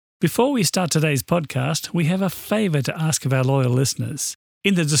Before we start today's podcast, we have a favour to ask of our loyal listeners.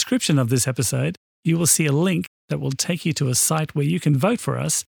 In the description of this episode, you will see a link that will take you to a site where you can vote for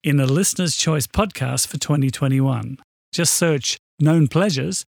us in a Listener's Choice podcast for 2021. Just search Known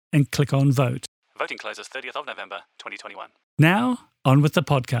Pleasures and click on Vote. Voting closes 30th of November, 2021. Now, on with the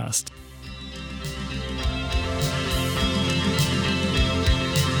podcast.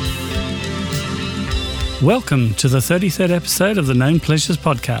 Welcome to the 33rd episode of the Known Pleasures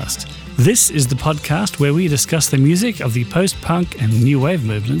podcast. This is the podcast where we discuss the music of the post-punk and new wave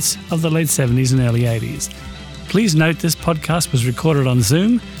movements of the late 70s and early 80s. Please note this podcast was recorded on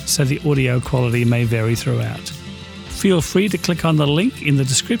Zoom, so the audio quality may vary throughout. Feel free to click on the link in the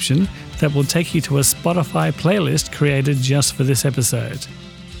description that will take you to a Spotify playlist created just for this episode.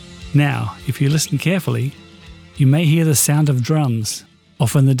 Now, if you listen carefully, you may hear the sound of drums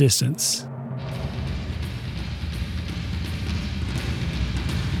off in the distance.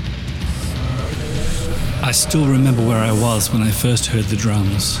 I still remember where I was when I first heard the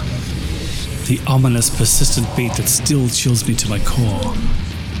drums. The ominous, persistent beat that still chills me to my core.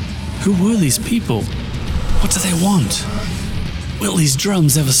 Who were these people? What do they want? Will these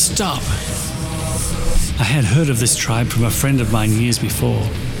drums ever stop? I had heard of this tribe from a friend of mine years before.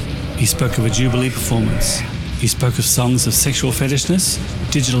 He spoke of a Jubilee performance. He spoke of songs of sexual fetishness,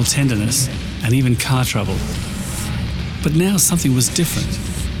 digital tenderness, and even car trouble. But now something was different.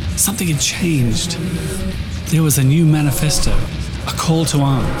 Something had changed. There was a new manifesto, a call to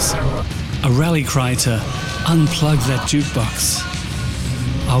arms, a rally cry to unplug that jukebox.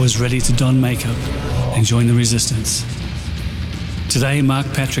 I was ready to don makeup and join the resistance. Today, Mark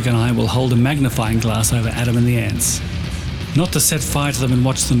Patrick and I will hold a magnifying glass over Adam and the Ants. Not to set fire to them and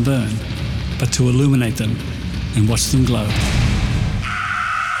watch them burn, but to illuminate them and watch them glow.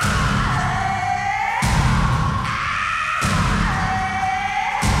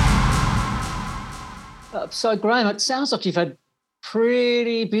 So, Graham, it sounds like you've had a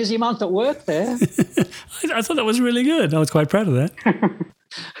pretty busy month at work there. I thought that was really good. I was quite proud of that.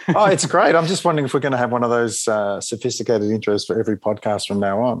 Oh, it's great. I'm just wondering if we're going to have one of those sophisticated intros for every podcast from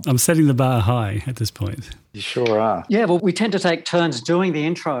now on. I'm setting the bar high at this point. You sure are. Yeah, well, we tend to take turns doing the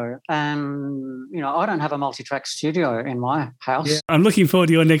intro, and, I don't have a multi-track studio in my house. Yeah. I'm looking forward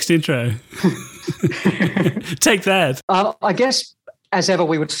to your next intro. Take that. I guess, as ever,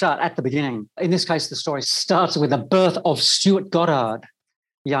 we would start at the beginning. In this case, the story starts with the birth of Stuart Goddard,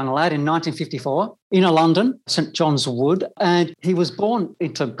 young lad in 1954, inner London, St John's Wood. And he was born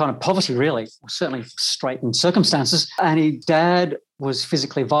into kind of poverty, really, certainly straitened circumstances. And his dad was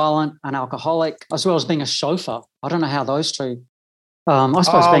physically violent, an alcoholic, as well as being a chauffeur. I don't know how those two... I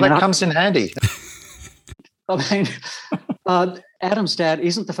suppose that comes in handy. I mean, Adam's dad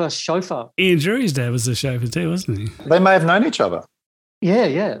isn't the first chauffeur. Ian Drewry's dad was a chauffeur too, wasn't he? They may have known each other.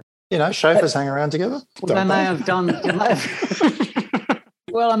 Yeah. Chauffeurs hang around together. Well, they may have done...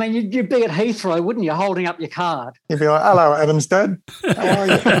 Well, I mean, you'd be at Heathrow, wouldn't you, holding up your card? You'd be like, hello, Adam's dad. How are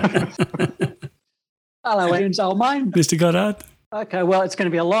you? Hello, Ian's old mate. Mr. Goddard. Okay, well, it's going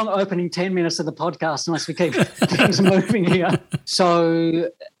to be a long opening 10 minutes of the podcast unless we keep things moving here.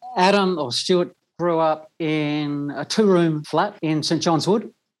 So Adam, or Stuart, grew up in a two-room flat in St John's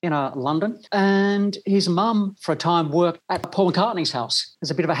Wood, in London, and his mum for a time worked at Paul McCartney's house.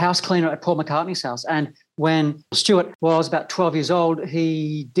 There's a bit of a house cleaner at Paul McCartney's house. And when Stuart was about 12 years old,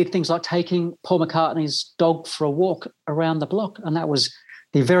 he did things like taking Paul McCartney's dog for a walk around the block. And that was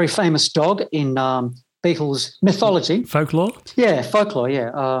the very famous dog in Beatles mythology. Folklore? Yeah, folklore,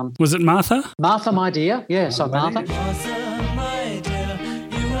 yeah. Was it Martha? Martha, my dear. Yeah, so Martha.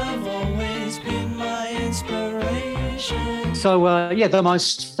 So, the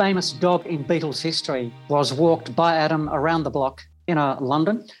most famous dog in Beatles history was walked by Adam around the block in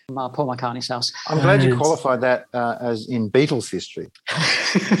London, Paul McCartney's house. I'm glad you qualified that as in Beatles history.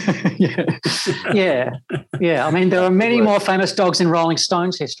 Yeah. I mean, there are many more famous dogs in Rolling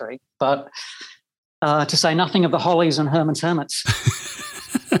Stones history, but to say nothing of the Hollies and Herman's Hermits.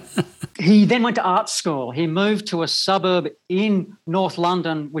 He then went to art school. He moved to a suburb in North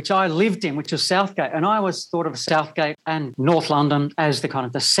London, which I lived in, which was Southgate. And I always thought of Southgate and North London as the kind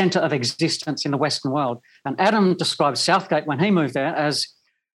of the centre of existence in the Western world. And Adam described Southgate when he moved there as,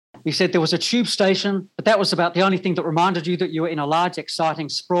 he said, there was a tube station, but that was about the only thing that reminded you that you were in a large, exciting,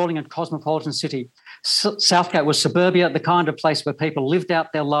 sprawling and cosmopolitan city. Southgate was suburbia, the kind of place where people lived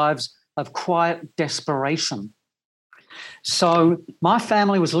out their lives of quiet desperation. So my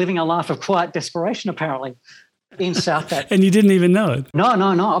family was living a life of quiet desperation, apparently, in Southgate. And you didn't even know it? No.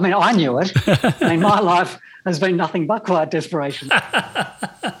 I mean, I knew it. I mean, my life has been nothing but quiet desperation.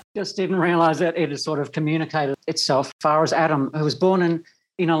 Just didn't realise that it had sort of communicated itself. As far as Adam, who was born in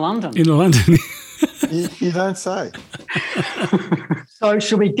Inner London. In London. You don't say. So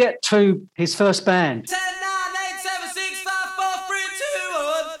should we get to his first band? 10, 9, 8, 7, 6, 5, 4, 3, 2,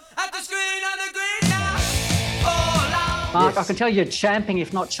 1. At the screen on the green now. Mark, I can tell you're champing,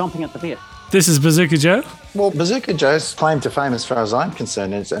 if not chomping at the bit. This is Bazooka Joe. Well, Bazooka Joe's claim to fame, as far as I'm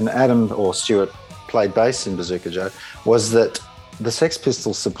concerned, is, and Adam or Stuart played bass in Bazooka Joe, was that the Sex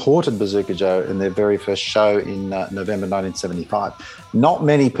Pistols supported Bazooka Joe in their very first show in November 1975. Not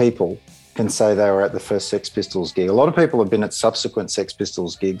many people can say they were at the first Sex Pistols gig. A lot of people have been at subsequent Sex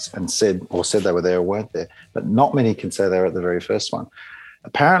Pistols gigs and said they were there or weren't there, but not many can say they were at the very first one.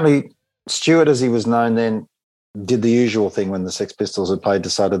 Apparently, Stuart, as he was known then, did the usual thing when the Sex Pistols had played,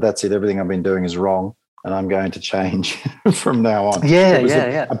 decided that's it, everything I've been doing is wrong and I'm going to change from now on. It was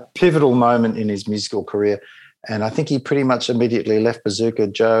a pivotal moment in his musical career. And I think he pretty much immediately left Bazooka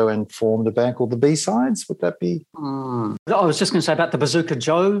Joe and formed a band called the B-Sides. Would that be? I was just going to say about the Bazooka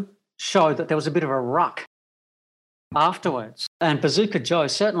Joe show that there was a bit of a ruck afterwards. And Bazooka Joe,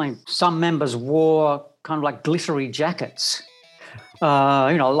 certainly some members wore kind of like glittery jackets,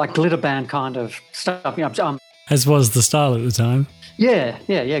 like glitter band kind of stuff. As was the style at the time. Yeah,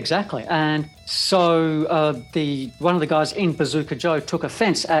 exactly. And so one of the guys in Bazooka Joe took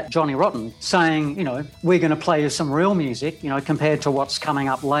offence at Johnny Rotten, saying, we're going to play you some real music, compared to what's coming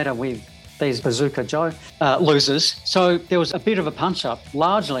up later with these Bazooka Joe losers. So there was a bit of a punch-up.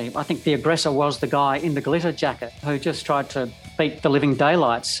 Largely, I think the aggressor was the guy in the glitter jacket who just tried to beat the living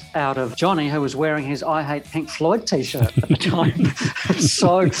daylights out of Johnny, who was wearing his I Hate Pink Floyd T-shirt at the time.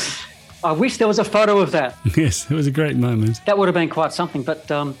 So I wish there was a photo of that. Yes, it was a great moment. That would have been quite something. But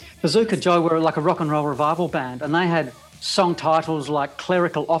Bazooka Joe were like a rock and roll revival band, and they had song titles like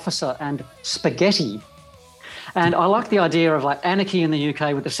Clerical Officer and Spaghetti. And I like the idea of like Anarchy in the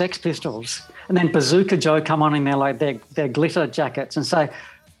UK with the Sex Pistols, and then Bazooka Joe come on in there like their glitter jackets and say,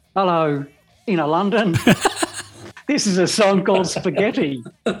 hello, Inner London. This is a song called Spaghetti.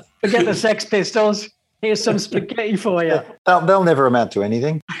 Forget the Sex Pistols. Here's some spaghetti for you. They'll never amount to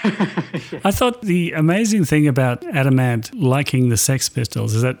anything. I thought the amazing thing about Adam Ant liking the Sex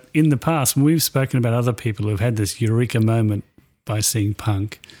Pistols is that in the past, when we've spoken about other people who've had this eureka moment by seeing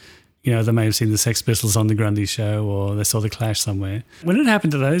punk, they may have seen the Sex Pistols on the Grundy show or they saw the Clash somewhere. When it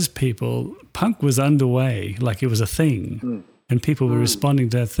happened to those people, punk was underway, like it was a thing, and people were responding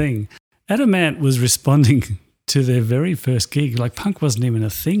to that thing. Adam Ant was responding to their very first gig, like punk wasn't even a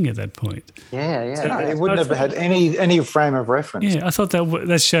thing at that point. Yeah. So it wouldn't have had any frame of reference. Yeah, I thought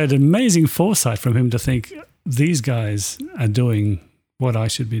that showed amazing foresight from him to think these guys are doing what I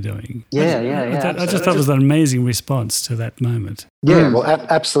should be doing. Yeah. I just thought it was an amazing response to that moment. Yeah, well,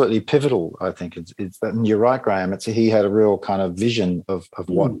 absolutely pivotal, I think. And you're right, Graham. He had a real kind of vision of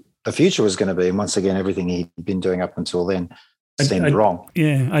what the future was going to be. And once again, everything he'd been doing up until then seemed wrong.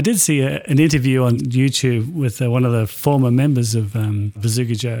 Yeah, I did see an interview on YouTube with one of the former members of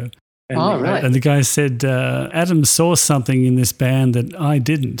Bazooka Joe. Right. And the guy said, Adam saw something in this band that I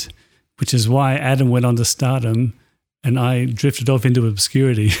didn't, which is why Adam went on to stardom and I drifted off into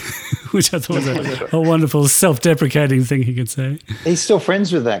obscurity, which I thought was a wonderful self-deprecating thing he could say. He's still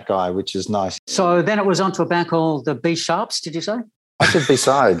friends with that guy, which is nice. So then it was onto a band called the B-Sharps, did you say? I said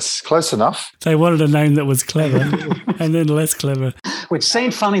B-Sides. Close enough. They wanted a name that was clever and then less clever. Which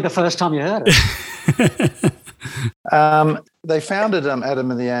seemed funny the first time you heard it. They founded Adam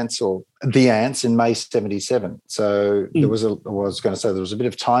and the Ants, or the Ants, in May 1977. So there was there was a bit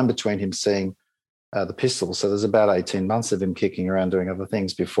of time between him seeing the Pistols. So there's about 18 months of him kicking around doing other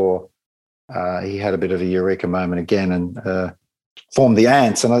things before he had a bit of a eureka moment again and formed the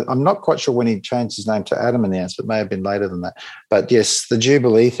Ants. And I'm not quite sure when he changed his name to Adam and the Ants, but it may have been later than that. But yes, the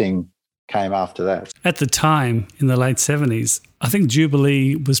Jubilee thing came after that. At the time, in the late 70s, I think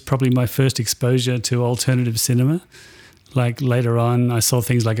Jubilee was probably my first exposure to alternative cinema. Like later on, I saw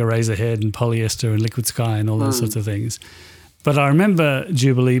things like Eraserhead and Polyester and Liquid Sky and all those sorts of things. But I remember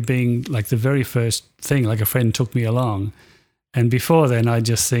Jubilee being like the very first thing, like a friend took me along. And before then, I'd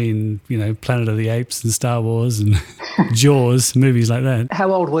just seen, Planet of the Apes and Star Wars and Jaws, movies like that.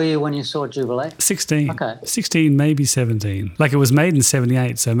 How old were you when you saw Jubilee? 16. Okay. 16, maybe 17. Like it was made in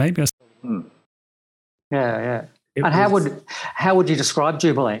 78, so maybe I was... Yeah. And how would you describe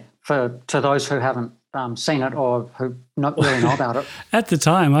Jubilee to those who haven't seen it or who not really know about it? At the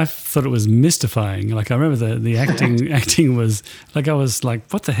time, I thought it was mystifying. Like I remember the acting was like, I was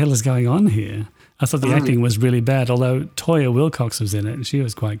like, what the hell is going on here? I thought the acting was really bad, although Toya Wilcox was in it and she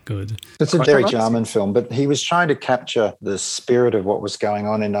was quite good. It's a Derek Jarman film, but he was trying to capture the spirit of what was going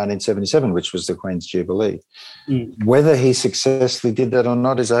on in 1977, which was the Queen's Jubilee. Whether he successfully did that or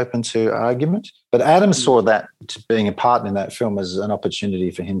not is open to argument. But Adam saw that being a partner in that film as an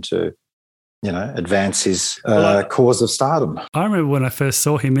opportunity for him to, advance his cause of stardom. I remember when I first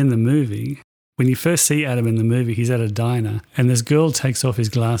saw him in the movie. When you first see Adam in the movie, he's at a diner and this girl takes off his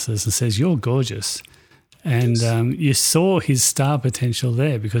glasses and says, "You're gorgeous." And you saw his star potential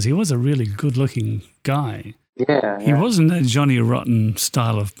there because he was a really good-looking guy. Yeah. He wasn't a Johnny Rotten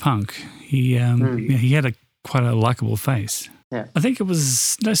style of punk. He had quite a likable face. Yeah. I think it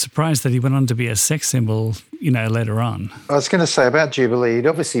was no surprise that he went on to be a sex symbol, later on. I was going to say about Jubilee, he'd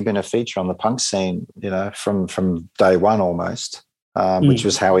obviously been a feature on the punk scene, from day one almost. Which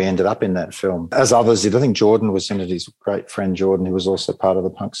was how he ended up in that film. As others did, I think Jordan was in it, his great friend Jordan, who was also part of the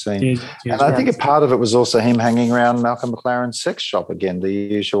punk scene. And I think a part of it was also him hanging around Malcolm McLaren's sex shop again, the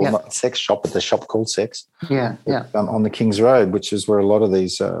usual not sex shop, but the shop called Sex. Yeah, yeah. On the King's Road, which is where a lot of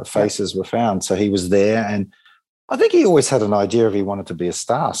these faces were found. So he was there, and I think he always had an idea of he wanted to be a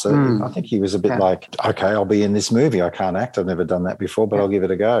star. So I think he was a bit like, okay, I'll be in this movie. I can't act. I've never done that before, but I'll give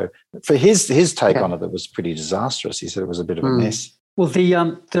it a go. For his take on it, it was pretty disastrous. He said it was a bit of a mess. Well,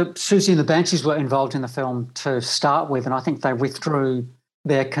 the Susie and the Banshees were involved in the film to start with, and I think they withdrew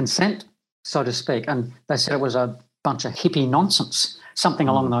their consent, so to speak, and they said it was a bunch of hippie nonsense, something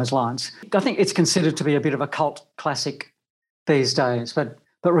along those lines. I think it's considered to be a bit of a cult classic these days. But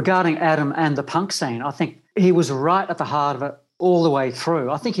regarding Adam and the punk scene, I think he was right at the heart of it all the way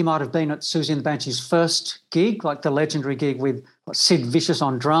through. I think he might have been at Susie and the Banshees' first gig, like the legendary gig with Sid Vicious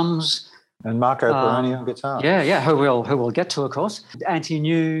on drums. And Marco Peroni on guitar. Yeah, who we'll get to, of course. And he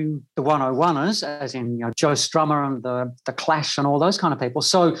knew the 101ers, as in Joe Strummer and the Clash and all those kind of people.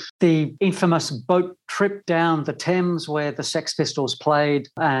 So the infamous boat trip down the Thames where the Sex Pistols played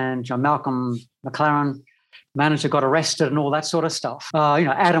and Malcolm McLaren, manager, got arrested and all that sort of stuff.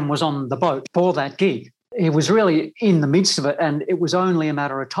 Adam was on the boat for that gig. He was really in the midst of it, and it was only a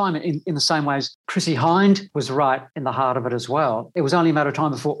matter of time in the same way as Chrissie Hynde was right in the heart of it as well. It was only a matter of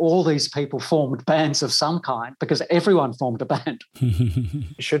time before all these people formed bands of some kind, because everyone formed a band.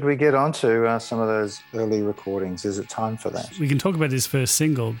 Should we get on to some of those early recordings? Is it time for that? We can talk about his first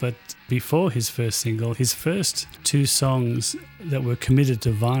single, but before his first single, his first two songs that were committed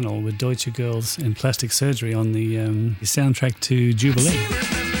to vinyl were Deutsche Girls and Plastic Surgery on the soundtrack to Jubilee.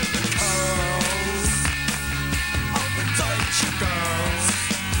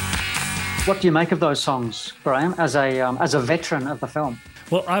 What do you make of those songs, Graham, as a veteran of the film?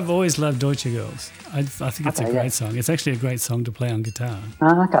 Well, I've always loved Deutsche Girls. I think it's a great song. It's actually a great song to play on guitar.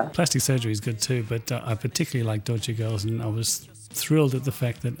 Okay. Plastic Surgery is good too, but I particularly like Deutsche Girls, and I was thrilled at the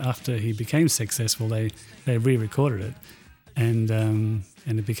fact that after he became successful, they re-recorded it, and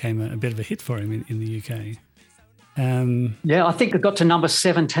it became a bit of a hit for him in the UK. I think it got to number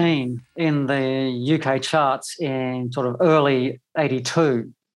 17 in the UK charts in sort of early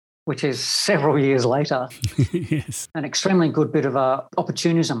 82. Which is several years later. Yes. An extremely good bit of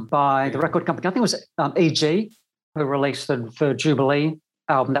opportunism by the record company. I think it was EG who released the Jubilee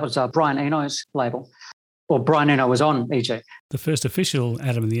album. That was Brian Eno's label. Or Brian Eno was on EG. The first official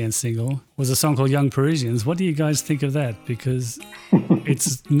Adam and the Ants single was a song called Young Parisians. What do you guys think of that? Because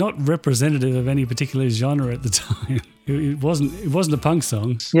it's not representative of any particular genre at the time. It wasn't a punk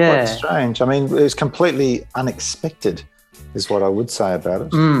song. Yeah. Quite strange. I mean, it was completely unexpected, is what I would say about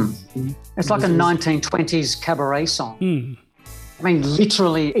it. It's like a 1920s cabaret song. I mean,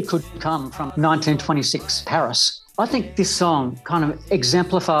 literally, it could come from 1926 Paris. I think this song kind of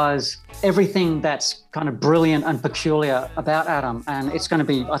exemplifies everything that's kind of brilliant and peculiar about Adam, and it's going to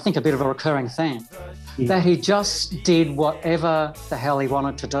be, I think, a bit of a recurring theme, that he just did whatever the hell he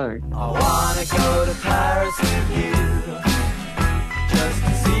wanted to do. I wanna go to Paris with you, just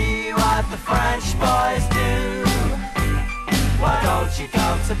to see what the French boys do. Why don't you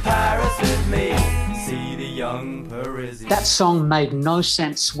come to Paris with me, see the young Parisians? That song made no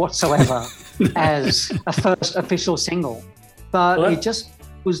sense whatsoever as a first official single, but he just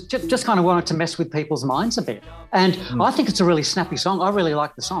kind of wanted to mess with people's minds a bit. And I think it's a really snappy song. I really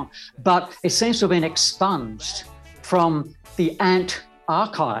like the song, but it seems to have been expunged from the Ant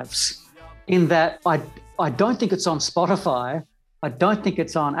archives in that I don't think it's on Spotify. I don't think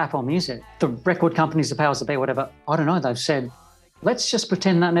it's on Apple Music. The record companies, the powers that be, whatever, I don't know, they've said, let's just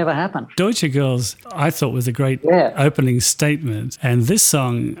pretend that never happened. Deutsche Girls, I thought, was a great opening statement. And this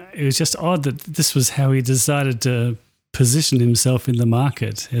song, it was just odd that this was how he decided to position himself in the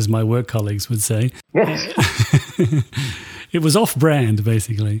market, as my work colleagues would say. Yes. It was off-brand,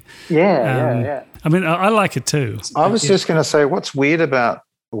 basically. Yeah. I mean, I like it too. I was just going to say, what's weird about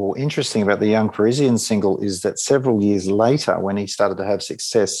or interesting about the Young Parisian single is that several years later, when he started to have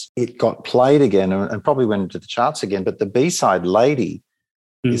success, it got played again and probably went into the charts again. But the B-side, Lady,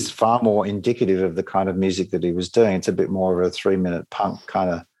 is far more indicative of the kind of music that he was doing. It's a bit more of a 3-minute punk kind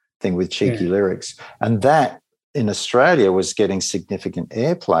of thing with cheeky lyrics. And that, in Australia, was getting significant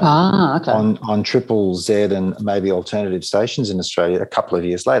airplay on Triple Z and maybe alternative stations in Australia a couple of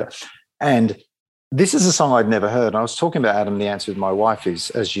years later. And this is a song I'd never heard. I was talking about Adam and the Ants with my wife, who's,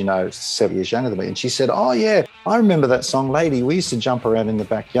 as you know, 7 years younger than me, and she said, "Oh, yeah, I remember that song, Lady. We used to jump around in the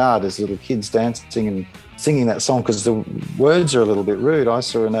backyard as little kids dancing and singing that song because the words are a little bit rude. I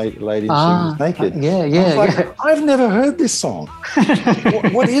saw a lady and she was naked." I've never heard this song.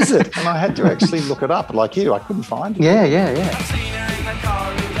 what is it? And I had to actually look it up. Like you, I couldn't find it. Yeah. I've seen her in the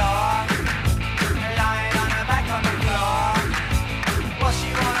corridor, lying on her back on the floor. What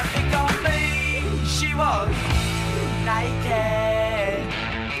she wanna think of me? She was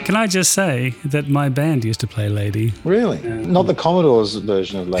naked. Can I just say that my band used to play Lady? Really? Not the Commodore's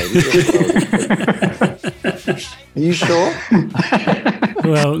version of Lady. Are you sure?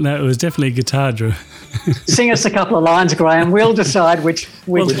 Well, no, it was definitely Guitar Drew. Sing us a couple of lines, Graham. We'll decide which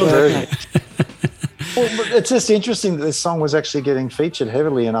version. Well, it's just interesting that this song was actually getting featured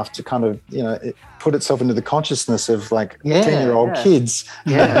heavily enough to kind of, it put itself into the consciousness of like 10-year-old kids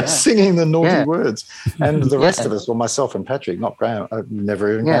singing the naughty words. And the rest of us, well, myself and Patrick, not Graham, I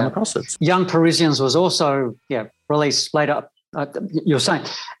never even came across it. Young Parisians was also released later. You're saying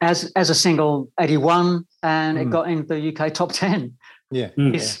as a single, 81, and it got into the UK top 10. Yeah.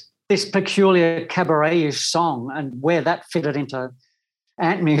 This peculiar cabaret-ish song, and where that fitted into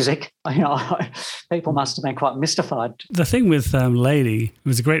Ant music, people must have been quite mystified. The thing with Lady, it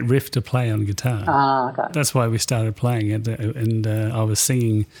was a great riff to play on guitar. Okay. That's why we started playing it, and I was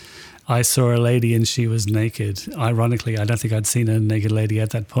singing "I Saw a Lady and She Was Naked." Ironically, I don't think I'd seen a naked lady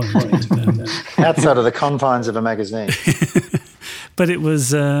at that point. Outside of the confines of a magazine. But it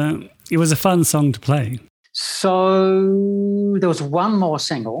was a fun song to play. So there was one more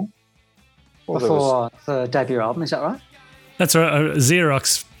single before the debut album, is that right? That's right.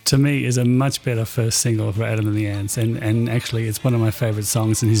 Xerox, to me, is a much better first single for Adam and the Ants, and actually it's one of my favourite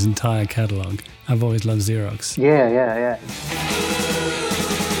songs in his entire catalogue. I've always loved Xerox. Yeah.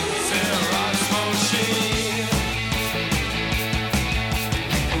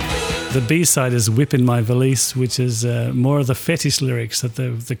 The B-side is "Whip in My Valise," which is more of the fetish lyrics that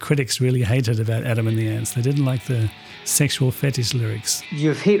the critics really hated about Adam and the Ants. They didn't like the sexual fetish lyrics.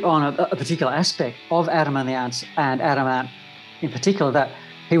 You've hit on a particular aspect of Adam and the Ants, and Adam Ant in particular, that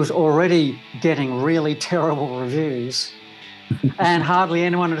he was already getting really terrible reviews and hardly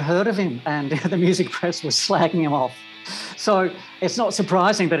anyone had heard of him, and the music press was slagging him off. So it's not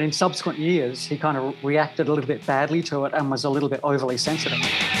surprising that in subsequent years he kind of reacted a little bit badly to it and was a little bit overly sensitive.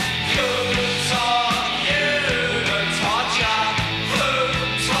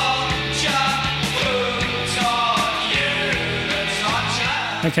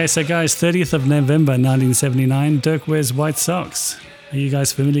 Okay, so guys, 30th of November 1979, Dirk Wears White Socks. Are you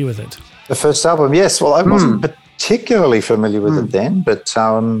guys familiar with it? The first album, yes. Well, I wasn't particularly familiar with it then, but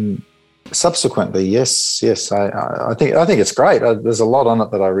subsequently, yes. I think it's great. There's a lot on it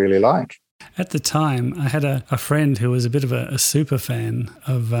that I really like. At the time, I had a friend who was a bit of a super fan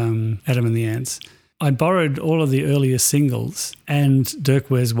of Adam and the Ants. I borrowed all of the earlier singles and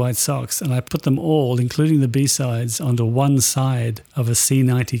Dirk Wears White Socks, and I put them all, including the B-sides, onto one side of a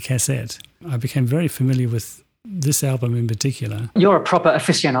C90 cassette. I became very familiar with this album in particular. You're a proper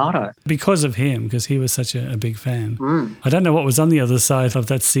aficionado. Because of him, because he was such a big fan. I don't know what was on the other side of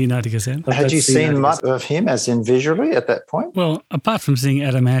that C90 cassette. Had you seen much of him, as in visually, at that point? Well, apart from seeing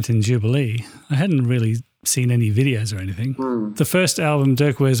Adam Ant in Jubilee, I hadn't really seen any videos or anything. The first album,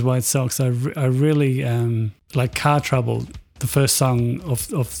 Dirk Wears White Socks, I really like Car Trouble, the first song of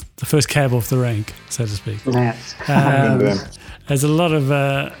the first cab off the rank, so to speak. Yes. There's a lot of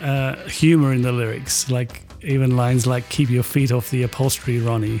humour in the lyrics, like even lines like "Keep your feet off the upholstery,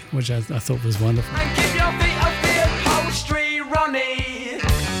 Ronnie," which I thought was wonderful. And keep your feet off the upholstery, Ronnie.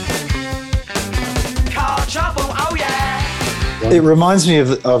 Car trouble, oh yeah. It reminds me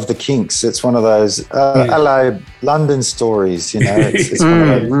of the Kinks. It's one of those hello London stories, It's one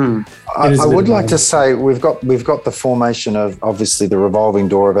of those. I would like to say we've got the formation of obviously the revolving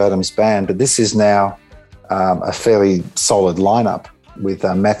door of Adam's band, but this is now a fairly solid lineup with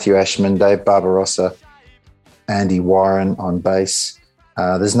Matthew Ashman, Dave Barbarossa, Andy Warren on bass.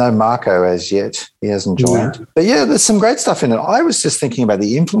 There's no Marco as yet. He hasn't joined. Yeah. But yeah, there's some great stuff in it. I was just thinking about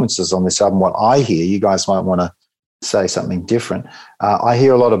the influences on this album, what I hear. You guys might want to say something different. I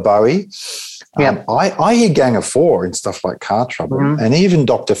hear a lot of Bowie. I hear Gang of Four in stuff like Car Trouble, and even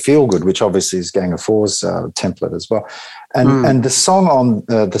Dr. Feelgood, which obviously is Gang of Four's template as well. And the song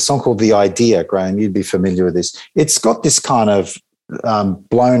called The Idea, Graham, you'd be familiar with this. It's got this kind of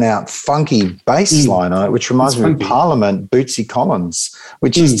blown out funky bass line on it, which reminds me of Parliament, Bootsy Collins,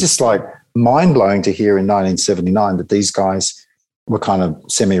 which is just like mind blowing to hear in 1979 that these guys were kind of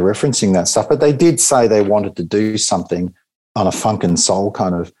semi-referencing that stuff. But they did say they wanted to do something on a funk and soul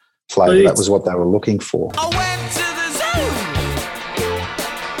kind of flavour. That was what they were looking for. I went to the zoo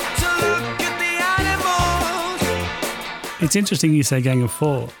to look at the animals. It's interesting you say Gang of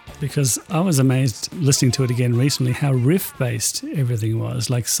Four, because I was amazed listening to it again recently how riff-based everything was,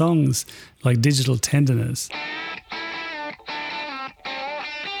 like songs like Digital Tenderness.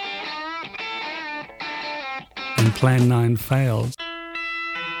 And Plan 9 Failed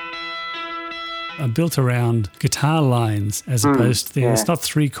are built around guitar lines as opposed to it's not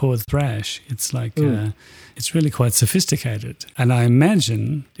 3-chord thrash. It's like it's really quite sophisticated. And I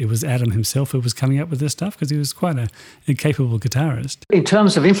imagine it was Adam himself who was coming up with this stuff because he was quite a capable guitarist. In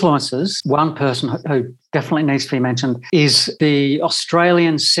terms of influences, one person who definitely needs to be mentioned is the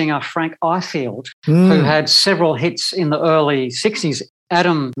Australian singer Frank Ifield, who had several hits in the early 60s.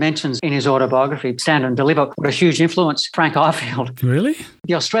 Adam mentions in his autobiography, Stand and Deliver, what a huge influence Frank Ifield. Really?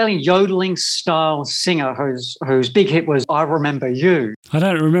 The Australian yodeling style singer whose big hit was I Remember You. I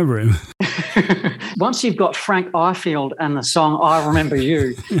don't remember him. Once you've got Frank Ifield and the song I Remember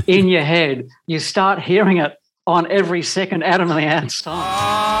You in your head, you start hearing it on every second Adam and the Ants song.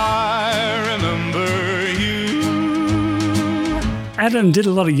 I remember you. Adam did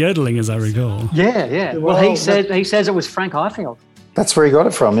a lot of yodeling, as I recall. Yeah. Well, he says it was Frank Ifield. That's where he got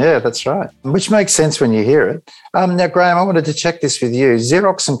it from. Yeah, that's right. Which makes sense when you hear it. Now, Graham, I wanted to check this with you.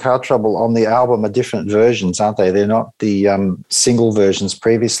 Xerox and Car Trouble on the album are different versions, aren't they? They're not the single versions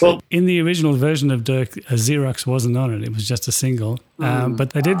previously. Well, in the original version of Dirk, Xerox wasn't on it. It was just a single. But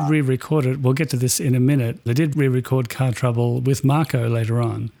they did re-record it. We'll get to this in a minute. They did re-record Car Trouble with Marco later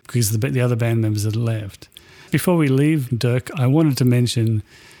on because the other band members had left. Before we leave Dirk, I wanted to mention,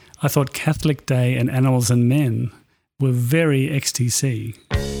 I thought Catholic Day and Animals and Men were very XTC.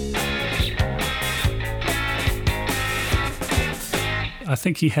 I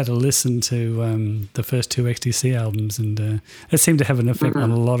think he had a listen to the first two XTC albums, and it seemed to have an effect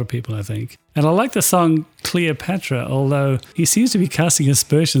on a lot of people, I think. And I like the song Cleopatra, although he seems to be casting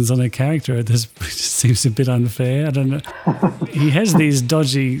aspersions on her character, which seems a bit unfair. I don't know. He has these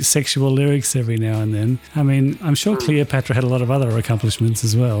dodgy sexual lyrics every now and then. I mean, I'm sure Cleopatra had a lot of other accomplishments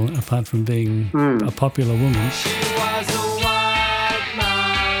as well, apart from being a popular woman.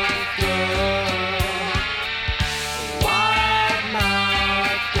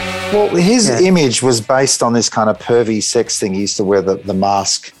 Well, his image was based on this kind of pervy sex thing. He used to wear the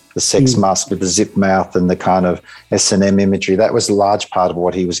mask, the sex mask with the zip mouth and the kind of S&M imagery. That was a large part of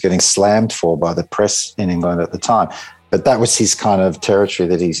what he was getting slammed for by the press in England at the time. But that was his kind of territory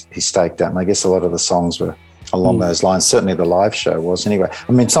that he staked out. And I guess a lot of the songs were along those lines. Certainly the live show was anyway.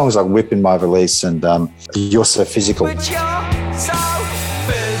 I mean, songs like Whip in My Release and You're So Physical. But you're so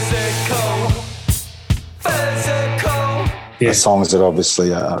The songs that obviously,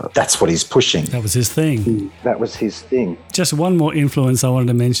 that's what he's pushing. That was his thing. That was his thing. Just one more influence I wanted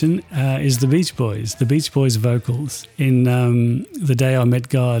to mention is the Beach Boys. The Beach Boys vocals in The Day I Met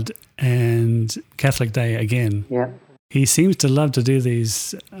God and Catholic Day Again. Yeah. He seems to love to do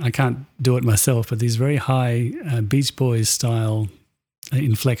these, I can't do it myself, but these very high Beach Boys style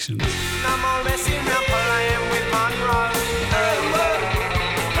inflections.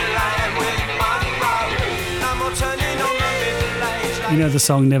 You know the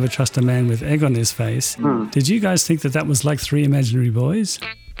song Never Trust a Man with Egg on His Face? Did you guys think that was like Three Imaginary Boys?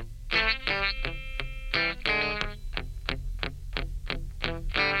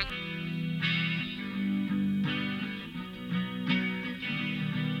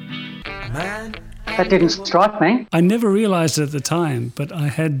 That didn't strike me. I never realised it at the time, but I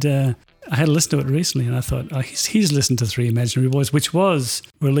had listened to it recently and I thought, oh, he's listened to Three Imaginary Boys, which was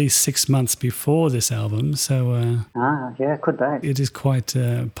released 6 months before this album. So yeah, could be. It is quite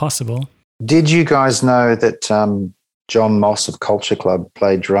possible. Did you guys know that John Moss of Culture Club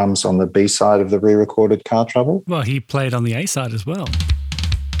played drums on the B-side of the re-recorded Car Trouble? Well, he played on the A-side as well.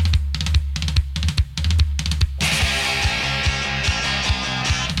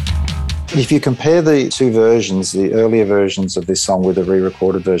 If you compare the two versions, the earlier versions of this song with the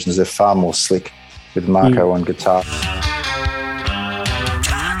re-recorded versions, they're far more slick with Marco on guitar.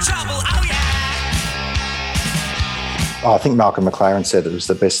 I think Malcolm McLaren said it was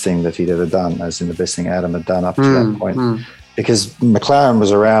the best thing that he'd ever done, as in the best thing Adam had done up to that point. because McLaren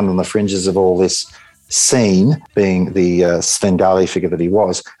was around on the fringes of all this scene, being the Svengali figure that he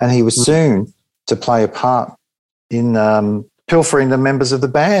was, and he was soon to play a part in pilfering the members of the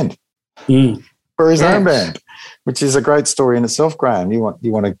band for his own band, which is a great story in itself. Graham, you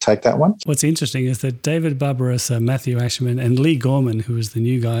want to take that one? What's interesting is that David Barbarossa, Matthew Asherman, and Lee Gorman, who was the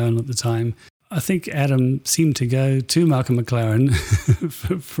new guy on at the time, I think Adam seemed to go to Malcolm McLaren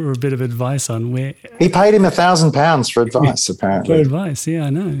for a bit of advice on where... He paid him £1,000 for advice, apparently. For advice, yeah,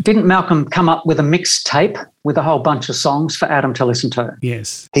 I know. Didn't Malcolm come up with a mixtape with a whole bunch of songs for Adam to listen to?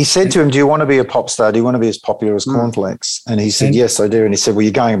 Yes. He said to him, do you want to be a pop star? Do you want to be as popular as Cornflakes? And he said, yes, I do. And he said, well,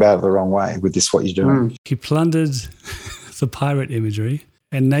 you're going about it the wrong way with this, what you're doing. He plundered the pirate imagery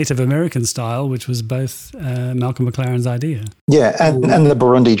and Native American style, which was both Malcolm McLaren's idea. Yeah, and the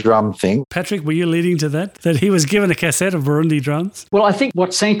Burundi drum thing. Patrick, were you leading to that he was given a cassette of Burundi drums? Well, I think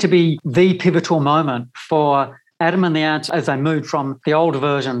what seemed to be the pivotal moment for Adam and the Ants as they moved from the old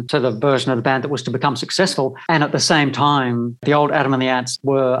version to the version of the band that was to become successful, and at the same time, the old Adam and the Ants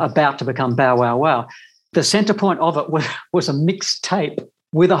were about to become Bow Wow Wow. The centre point of it was a mixed tape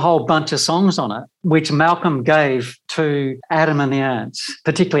with a whole bunch of songs on it, which Malcolm gave to Adam and the Ants,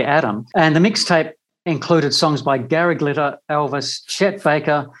 particularly Adam. And the mixtape included songs by Gary Glitter, Elvis, Chet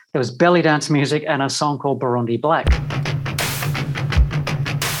Baker. There was belly dance music and a song called Burundi Black.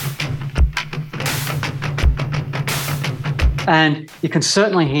 And you can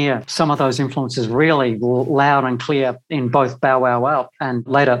certainly hear some of those influences really loud and clear in both Bow Wow Wow and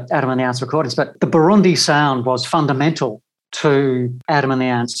later Adam and the Ants recordings. But the Burundi sound was fundamental to Adam and the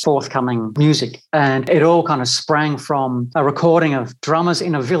Ants' forthcoming music. And it all kind of sprang from a recording of Drummers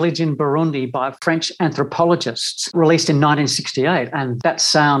in a Village in Burundi by French anthropologists released in 1968. And that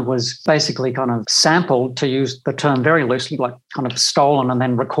sound was basically kind of sampled, to use the term very loosely, like kind of stolen and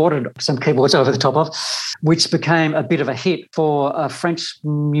then recorded some keyboards over the top of, which became a bit of a hit for a French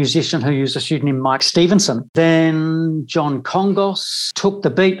musician who used the pseudonym Mike Stevenson. Then John Congos took the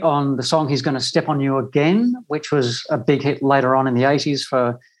beat on the song He's Gonna Step on You Again, which was a big hit later on in the 80s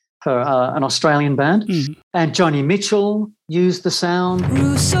for an Australian band. And Joni Mitchell used the sound.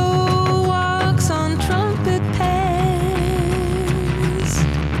 Rousseau walks on trumpet pads,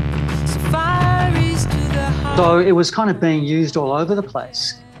 safaris to the heart. So it was kind of being used all over the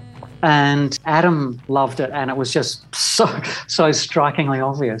place. And Adam loved it, and it was just so strikingly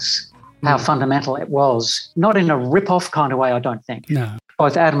obvious how fundamental it was. Not in a rip-off kind of way, I don't think. No.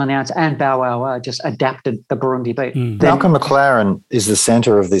 Both Adam and the Ants and Bow Wow Wow just adapted the Burundi beat. Malcolm McLaren is the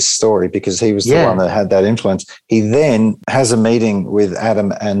centre of this story because he was the one that had that influence. He then has a meeting with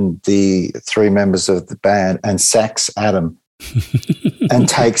Adam and the three members of the band and sacks Adam and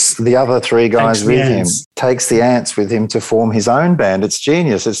takes the other three guys with him, takes the Ants with him to form his own band. It's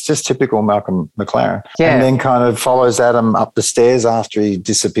genius. It's just typical Malcolm McLaren. Yeah. And then kind of follows Adam up the stairs after he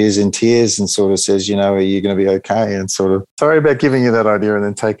disappears in tears and sort of says, you know, are you going to be okay? And sort of, sorry about giving you that idea and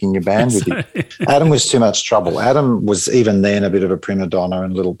then taking your band with you. Adam was too much trouble. Adam was even then a bit of a prima donna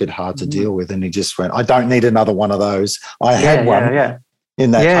and a little bit hard to deal with. And he just went, I don't need another one of those. I had one.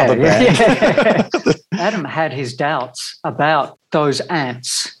 In that other band. Adam had his doubts about those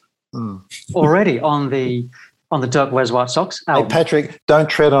Ants already on the Dirk Wears White Socks album. Hey, Patrick, don't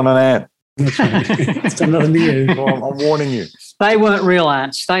tread on an ant. It's another Neo. I'm warning you. They weren't real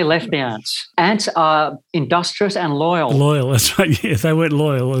ants. They left the ants. Ants are industrious and loyal. Loyal, that's right. Yeah, they weren't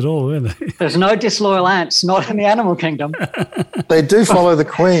loyal at all, were they? There's no disloyal ants, not in the animal kingdom. They do follow the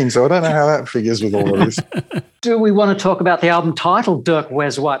Queen, so I don't know how that figures with all of this. Do we want to talk about the album title, Dirk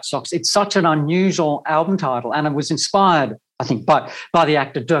Wears White Socks? It's such an unusual album title, and it was inspired, I think, by the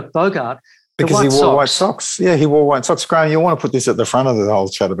actor Dirk Bogarde. Because he wore white socks. Yeah, he wore white socks. Graham, you want to put this at the front of the whole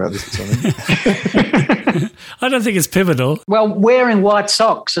chat about this or something? I don't think it's pivotal. Well, wearing white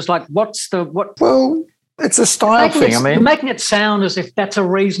socks is like, what? Well, it's a style thing. You're making it sound as if that's a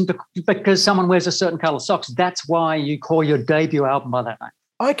reason because someone wears a certain colour socks. That's why you call your debut album by that name.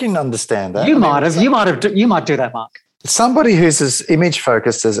 I can understand that. You might do that, Mark. Somebody who's as image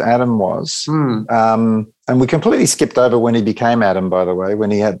focused as Adam was, and we completely skipped over when he became Adam, by the way,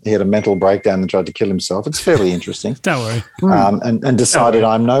 when he had a mental breakdown and tried to kill himself. It's fairly interesting. Don't worry. And decided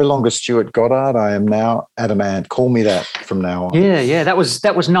I'm no longer Stuart Goddard. I am now Adam Ant. Call me that from now on. Yeah. That was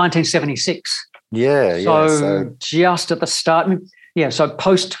 1976. So just at the start. So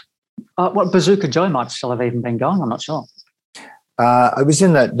post Bazooka Joe might still have even been going. I'm not sure. It was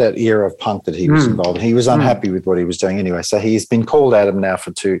in that era of punk that he was involved in. He was unhappy with what he was doing anyway. So he's been called Adam now for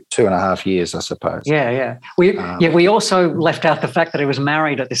two and a half years, I suppose. Yeah. We also left out the fact that he was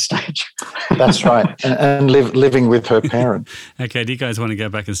married at this stage. That's right. And living with her parent. Okay, do you guys want to go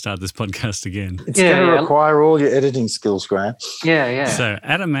back and start this podcast again? It's going to require all your editing skills, Graham. Yeah. So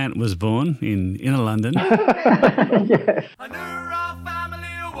Adam Ant was born in inner London. Yeah. A new royal family,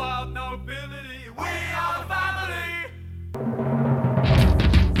 a wild nobility. We are family.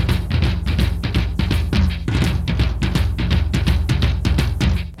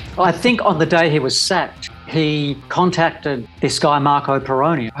 I think on the day he was sacked, he contacted this guy, Marco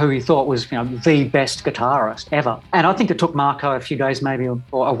Perroni, who he thought was, the best guitarist ever. And I think it took Marco a few days, maybe, or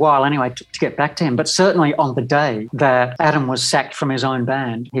a while anyway, to get back to him. But certainly on the day that Adam was sacked from his own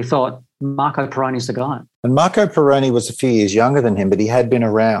band, he thought, Marco Perroni's the guy. And Marco Perroni was a few years younger than him, but he had been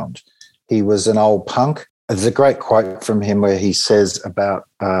around. He was an old punk. There's a great quote from him where he says about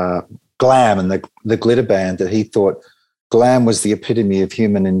Glam and the Glitter Band that he thought Glam was the epitome of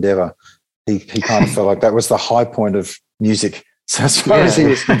human endeavour. He kind of felt like that was the high point of music. So as far as he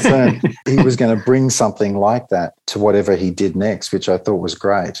was concerned, he was going to bring something like that to whatever he did next, which I thought was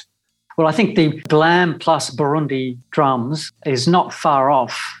great. Well, I think the Glam plus Burundi drums is not far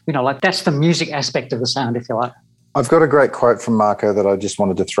off. That's the music aspect of the sound, if you like. I've got a great quote from Marco that I just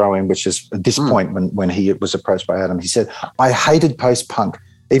wanted to throw in, which is at this point when he was approached by Adam. He said, I hated post-punk,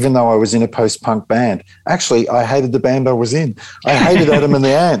 even though I was in a post-punk band. Actually, I hated the band I was in. I hated Adam and the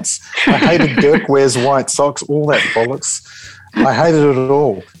Ants. I hated Dirk Wears White Socks, all that bollocks. I hated it at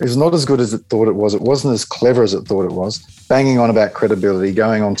all. It was not as good as it thought it was. It wasn't as clever as it thought it was. Banging on about credibility,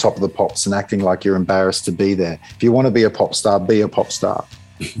 going on top of the pops and acting like you're embarrassed to be there. If you want to be a pop star, be a pop star.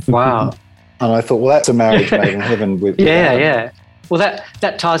 Wow. And I thought, well, that's a marriage made in heaven. With Yeah. Well,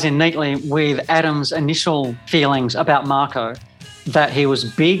 that ties in neatly with Adam's initial feelings about Marco, that he was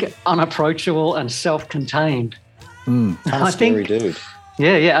big, unapproachable, and self-contained. Scary dude.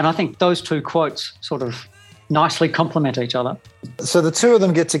 Yeah. And I think those two quotes sort of nicely complement each other. So the two of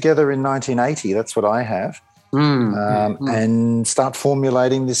them get together in 1980. That's what I have. And start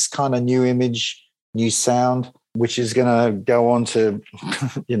formulating this kind of new image, new sound, which is going to go on to,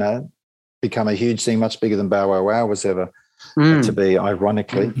 become a huge thing, much bigger than Bow Wow Wow was ever to be,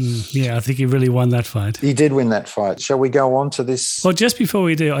 ironically. Yeah, I think he really won that fight. He did win that fight. Shall we go on to this? Well, just before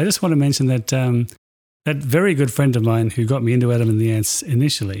we do, I just want to mention that that very good friend of mine who got me into Adam and the Ants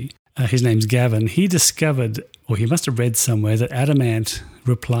initially, his name's Gavin, he discovered, or he must have read somewhere, that Adam Ant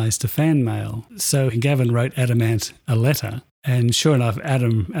replies to fan mail. So Gavin wrote Adam Ant a letter. And sure enough,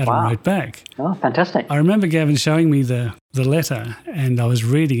 Adam wrote back. Oh, fantastic. I remember Gavin showing me the letter, and I was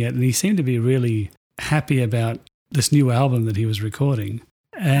reading it, and he seemed to be really happy about this new album that he was recording.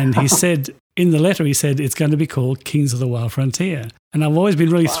 And he said, in the letter, he said, it's going to be called Kings of the Wild Frontier. And I've always been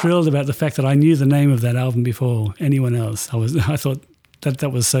really thrilled about the fact that I knew the name of that album before anyone else. I thought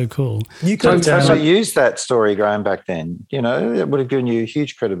that was so cool. You could have used that story, Graham, back then. It would have given you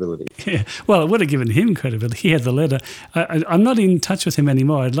huge credibility. Yeah, well, it would have given him credibility. He had the letter. I'm not in touch with him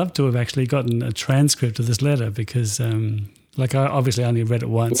anymore. I'd love to have actually gotten a transcript of this letter because, I obviously only read it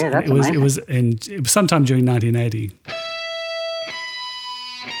once. Yeah, that's it was sometime during 1980.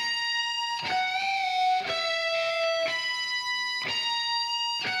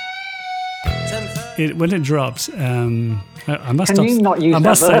 When it dropped, I must Can you not use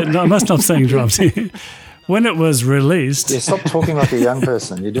that verb? I must stop saying dropped. When it was released... Yeah, stop talking like a young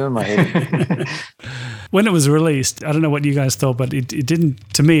person. You're doing my head. When it was released, I don't know what you guys thought, but it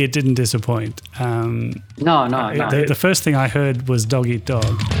didn't, to me, it didn't disappoint. No. The first thing I heard was Dog Eat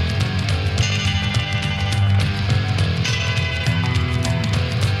Dog.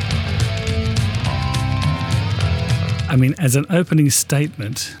 I mean, as an opening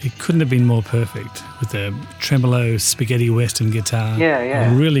statement, it couldn't have been more perfect with the tremolo spaghetti western guitar. Yeah.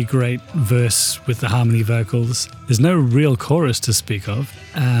 A really great verse with the harmony vocals. There's no real chorus to speak of.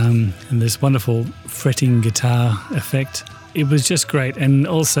 And this wonderful fretting guitar effect. It was just great. And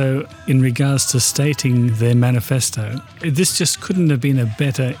also, in regards to stating their manifesto, this just couldn't have been a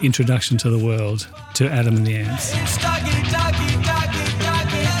better introduction to the world, to Adam and the Ants.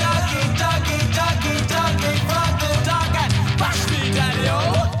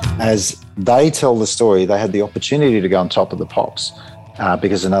 As they tell the story, they had the opportunity to go on Top of the Pops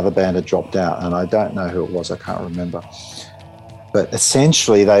because another band had dropped out, and I don't know who it was, I can't remember. But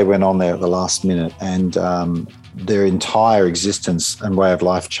essentially they went on there at the last minute, and their entire existence and way of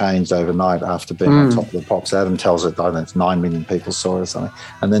life changed overnight after being on Top of the Pops. Adam tells it, I don't know, it's 9 million people saw it or something.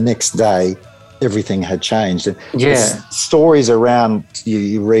 And the next day, everything had changed. And there's stories around,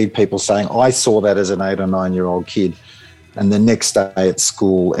 you read people saying, I saw that as an 8 or 9 year old kid. And the next day at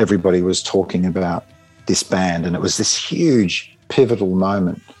school, everybody was talking about this band, and it was this huge pivotal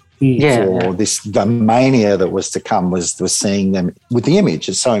moment for the mania that was to come was seeing them with the image.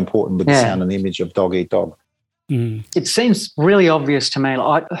 It's so important with the sound and the image of Dog Eat Dog. It seems really obvious to me.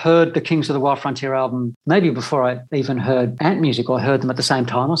 I heard the Kings of the Wild Frontier album maybe before I even heard Ant Music, or heard them at the same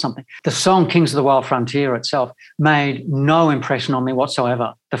time or something. The song Kings of the Wild Frontier itself made no impression on me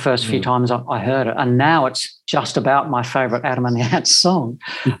whatsoever the first few times I heard it. And now it's just about my favourite Adam and the Ants song.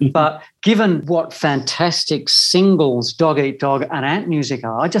 But given what fantastic singles Dog Eat Dog and Ant Music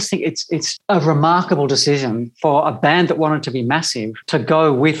are, I just think it's a remarkable decision for a band that wanted to be massive to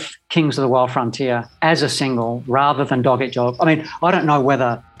go with Kings of the Wild Frontier as a single rather than Dog Eat Dog. I mean, I don't know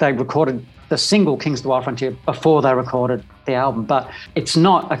whether they recorded the single Kings of the Wild Frontier before they recorded the album, but it's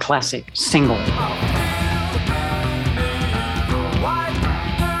not a classic single.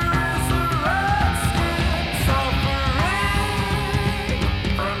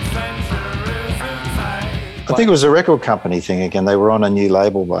 I think it was a record company thing again. They were on a new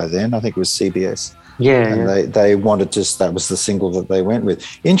label by then. I think it was CBS. And they wanted that was the single that they went with.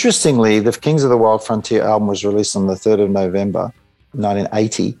 Interestingly, the Kings of the Wild Frontier album was released on the 3rd of November,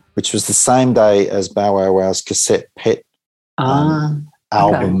 1980, which was the same day as Bow Wow Wow's cassette Pet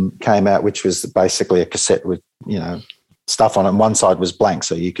album came out, which was basically a cassette with, stuff on it. And one side was blank,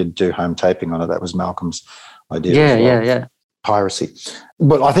 so you could do home taping on it. That was Malcolm's idea. Piracy.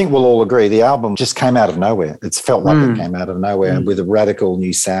 But I think we'll all agree the album just came out of nowhere. It's felt like it came out of nowhere and with a radical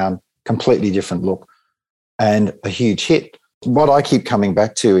new sound, completely different look, and a huge hit. What I keep coming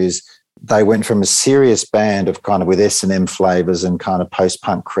back to is they went from a serious band of kind of with S&M flavours and kind of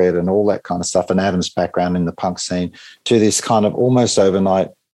post-punk cred and all that kind of stuff, and Adam's background in the punk scene, to this kind of almost overnight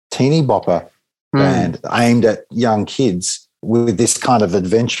teeny bopper band aimed at young kids with this kind of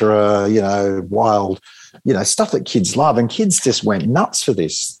adventurer, wild, stuff that kids love. And kids just went nuts for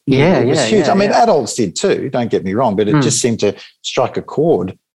this. It was huge. I mean, adults did too, don't get me wrong, but it just seemed to strike a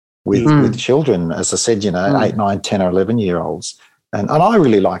chord with children, as I said, 8, 9, 10 or 11-year-olds. And I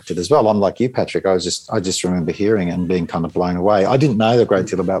really liked it as well. I'm like you, Patrick. I just remember hearing it and being kind of blown away. I didn't know a great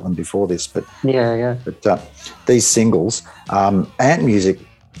deal about them before this, but But these singles, Ant Music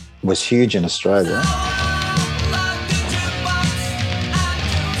was huge in Australia.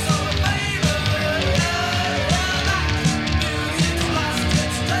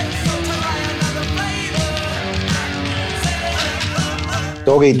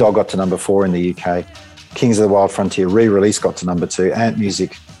 Dog Eat Dog got to number 4 in the UK. Kings of the Wild Frontier re-release got to number 2. Ant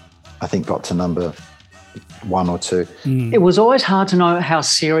Music, I think, got to number 1 or 2. It was always hard to know how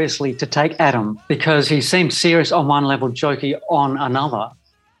seriously to take Adam, because he seemed serious on one level, jokey on another.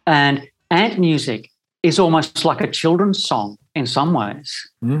 And Ant Music is almost like a children's song in some ways.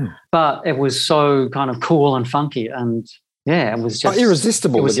 But it was so kind of cool and funky, and it was just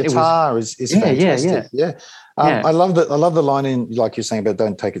irresistible. The guitar is fantastic. I love that. I love the line in, like you're saying, about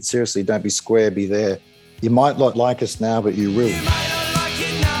don't take it seriously. Don't be square, be there. You might not like us now, but you will.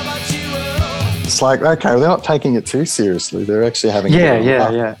 It's like, okay, well, they're not taking it too seriously. They're actually having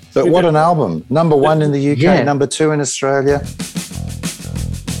fun. But what an album! Number 1 in the UK, number 2 in Australia.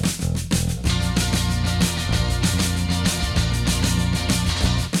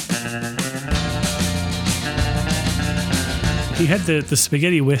 He had the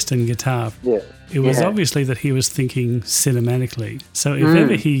spaghetti western guitar. It was obviously that he was thinking cinematically. So if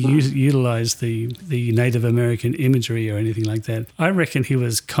ever he utilised the Native American imagery or anything like that, I reckon he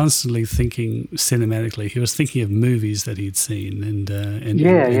was constantly thinking cinematically. He was thinking of movies that he'd seen, and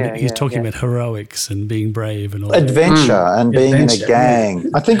he's talking about heroics and being brave and all adventure and being in a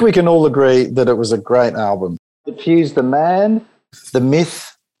gang. I think we can all agree that it was a great album. It fused the man, the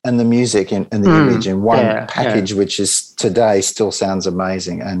myth, and the music and the image in one package, which is today still sounds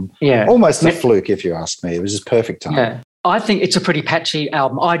amazing and almost a fluke, if you ask me. It was just perfect time. I think it's a pretty patchy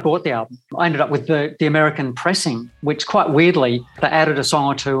album. I bought the album. I ended up with the American pressing, which quite weirdly, they added a song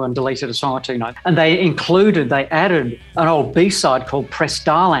or two and deleted a song or two. And they added an old B-side called Press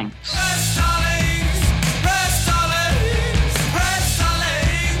Darlings. Press Darlings, Press Darlings, Press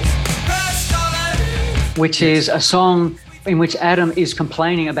Darlings, Press Darlings. Which is a song in which Adam is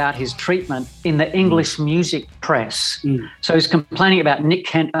complaining about his treatment in the English music press. So he's complaining about Nick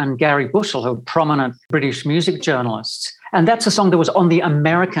Kent and Gary Bushell, who are prominent British music journalists. And that's a song that was on the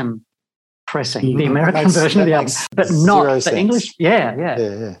American pressing, the American version of the album, but not the English.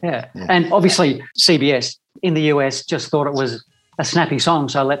 Yeah. And obviously CBS in the US just thought it was a snappy song,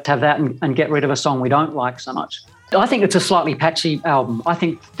 so let's have that and get rid of a song we don't like so much. I think it's a slightly patchy album. I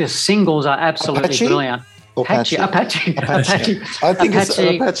think the singles are absolutely brilliant. Apache. I think it's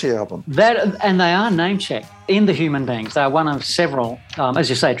an Apache album. And they are name-checked in the Human Beings. They are one of several, as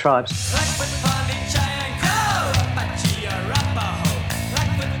you say, tribes.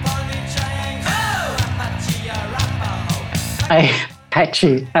 A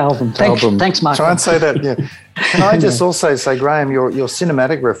patchy album. Thanks, Mark. Try and say that, yeah. Can I just also say, Graham, your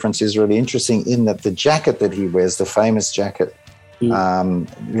cinematic reference is really interesting in that the jacket that he wears, the famous jacket,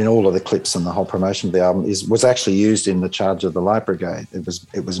 in all of the clips and the whole promotion of the album was actually used in The Charge of the Light Brigade.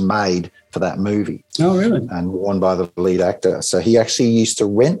 It was made for that movie. Oh, really? And worn by the lead actor. So he actually used to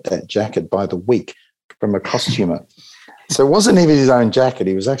rent that jacket by the week from a costumer. So it wasn't even his own jacket.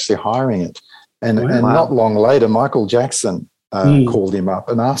 He was actually hiring it. And not long later, Michael Jackson called him up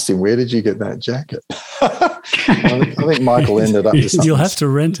and asked him, where did you get that jacket? I think Michael ended up with something. You'll have to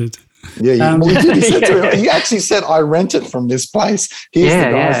rent it. Yeah, well, he did. He actually said, I rent it from this place. Here's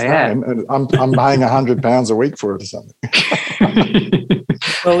the guy's name, and I'm paying £100 a week for it or something.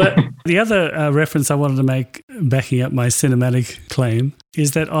 Well, the other reference I wanted to make, backing up my cinematic claim,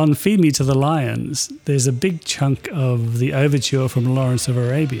 is that on Feed Me to the Lions, there's a big chunk of the overture from Lawrence of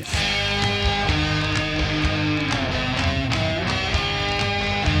Arabia.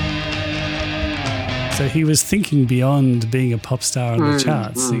 So he was thinking beyond being a pop star on the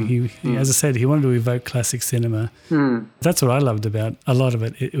charts. He, as I said, he wanted to evoke classic cinema. That's what I loved about a lot of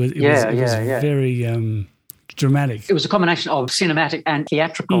it. It was very dramatic. It was a combination of cinematic and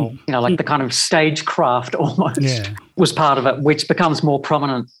theatrical, like the kind of stagecraft almost was part of it, which becomes more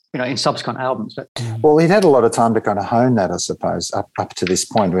prominent, in subsequent albums. But well, he'd had a lot of time to kind of hone that, I suppose, up to this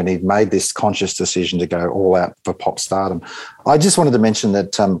point when he'd made this conscious decision to go all out for pop stardom. I just wanted to mention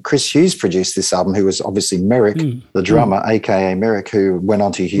that Chris Hughes produced this album, who was obviously Merrick, the drummer, a.k.a. Merrick, who went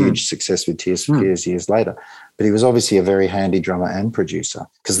on to huge success with Tears for Fears years later. But he was obviously a very handy drummer and producer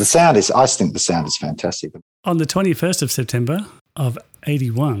because I think the sound is fantastic. On the 21st of September of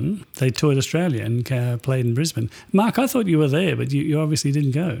 81, they toured Australia and played in Brisbane. Mark, I thought you were there, but you obviously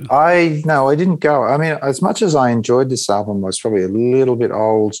didn't go. No, I didn't go. I mean, as much as I enjoyed this album, I was probably a little bit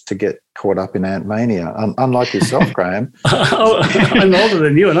old to get caught up in Ant Mania, unlike yourself, Graham. I'm older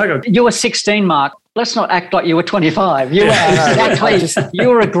than you, and I got... You were 16, Mark. Let's not act like you were 25. You were you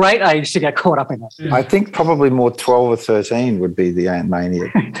were a great age to get caught up in it. I think probably more 12 or 13 would be the Ant Mania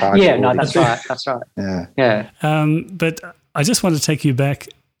target. Yeah, no, that's right. That's right. Yeah. But I just want to take you back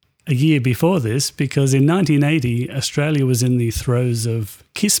a year before this, because in 1980, Australia was in the throes of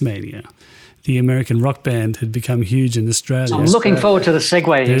Kiss Mania. The American rock band had become huge in Australia. I'm looking forward to the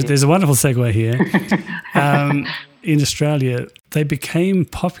segue here. There's a wonderful segue here. In Australia, they became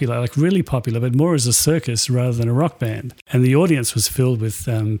popular, like really popular, but more as a circus rather than a rock band. And the audience was filled with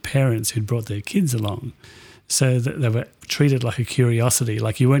parents who'd brought their kids along. So they were treated like a curiosity,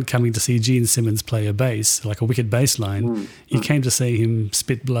 like you weren't coming to see Gene Simmons play a bass, like a wicked bass line. You came to see him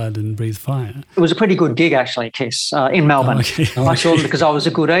spit blood and breathe fire. It was a pretty good gig, actually, Kiss, in Melbourne. I saw them because I was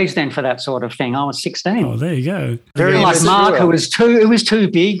a good age then for that sort of thing. I was 16. Oh, there you go. Very like Mark, who was too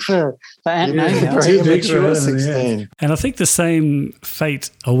big for Ant Mania. Very big for 16. And I think the same fate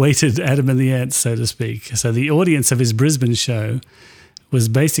awaited Adam and the Ants, so to speak. So the audience of his Brisbane show was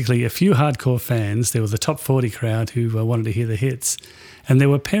basically a few hardcore fans. There was the top 40 crowd who wanted to hear the hits. And there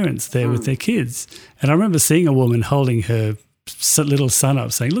were parents there with their kids. And I remember seeing a woman holding her little son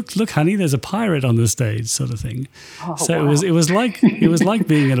up saying, look, honey, there's a pirate on the stage, sort of thing. It was like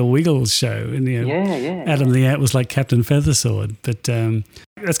being at a Wiggles show. And Adam the Ant was like Captain Feathersword. But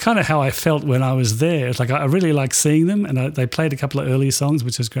that's kind of how I felt when I was there. It's like I really liked seeing them, and they played a couple of early songs,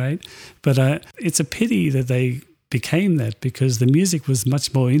 which was great. But it's a pity that they became that, because the music was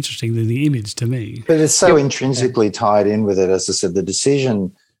much more interesting than the image to me. But it's so intrinsically tied in with it. As I said, the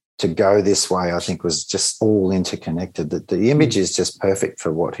decision to go this way, I think, was just all interconnected. That the image is just perfect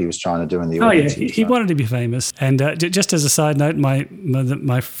for what he was trying to do in the audience. He wanted to be famous. And just as a side note,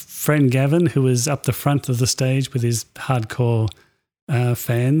 my friend Gavin, who was up the front of the stage with his hardcore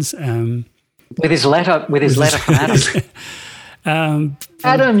fans, with his letter from Adam.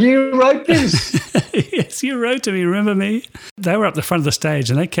 Adam, you wrote this. Yes, you wrote to me, remember me? They were up the front of the stage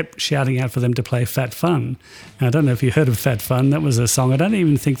and they kept shouting out for them to play Fat Fun. Now, I don't know if you heard of Fat Fun. That was a song. I don't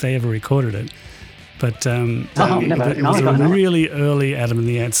even think they ever recorded it. But it was a really early Adam and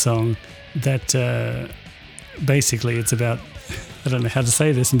the Ants song that basically it's about, I don't know how to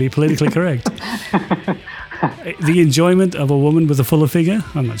say this and be politically correct. The enjoyment of a woman with a fuller figure?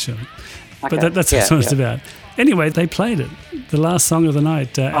 I'm not sure. Okay. But that's what it's about. Anyway, they played it. The last song of the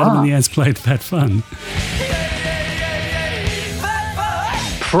night, Adam and the Ants played Fat Fun.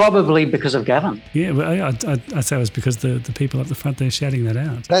 Probably because of Gavin. Yeah, well, I'd say it was because the people up the front there shouting that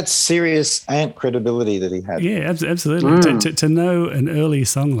out. That's serious ant credibility that he had. Yeah, absolutely. To know an early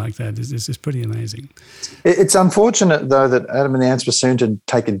song like that is pretty amazing. It's unfortunate, though, that Adam and the Ants were soon to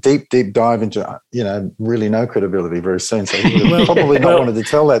take a deep, deep dive into, really no credibility very soon. So he would probably not wanted to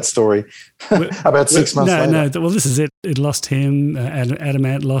tell that story about 6 months later. No, well, this is it. It lost him. Adam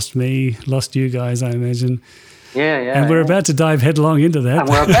Ant lost me, lost you guys, I imagine. Yeah. And we're about to dive headlong into that. And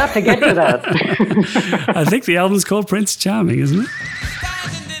we're about to get to that. I think the album's called Prince Charming, isn't it?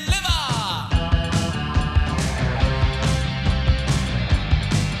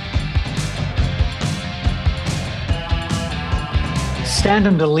 Stand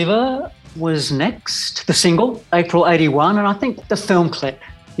and Deliver was next, the single, April 81, and I think the film clip.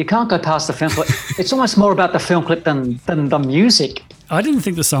 You can't go past the film clip. It's almost more about the film clip than the music. I didn't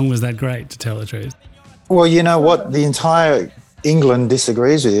think the song was that great, to tell the truth. Well, you know what? The entire England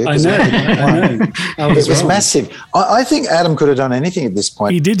disagrees with you. I know. It was massive. I think Adam could have done anything at this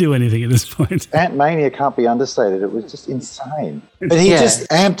point. He did do anything at this point. Ant Mania can't be understated. It was just insane. But he just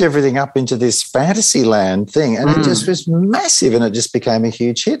amped everything up into this fantasy land thing, and it just was massive, and it just became a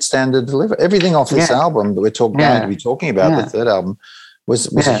huge hit. Stand and Deliver. Everything off this album that we're going to be talking about, the third album,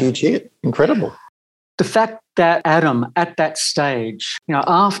 was a huge hit. Incredible. The fact that Adam, at that stage,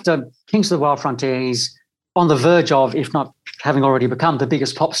 after Kings of the Wild Frontier, he's on the verge of, if not having already become, the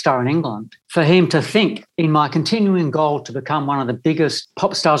biggest pop star in England. For him to think, in my continuing goal to become one of the biggest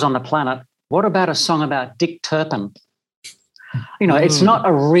pop stars on the planet, what about a song about Dick Turpin? It's not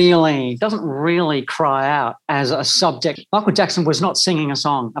doesn't really cry out as a subject. Michael Jackson was not singing a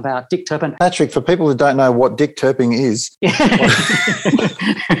song about Dick Turpin. Patrick, for people who don't know what Dick Turpin is, maybe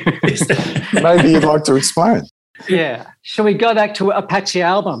you'd like to explain. Yeah. Shall we go back to Apache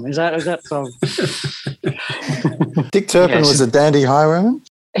album? Is that Dick Turpin was a dandy highwayman?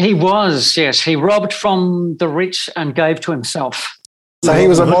 He was, yes. He robbed from the rich and gave to himself. So he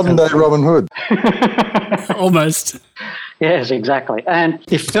was a modern-day Robin Hood. Almost. Yes, exactly. And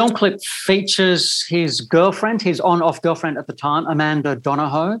the film clip features his girlfriend, his on-off girlfriend at the time, Amanda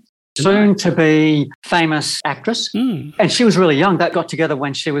Donohoe, soon to be famous actress. And she was really young. That got together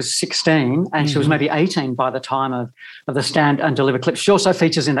when she was 16 and she was maybe 18 by the time of the Stand and Deliver clip. She also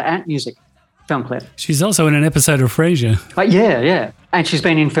features in the Ant Music film clip. She's also in an episode of Frasier. Yeah. And she's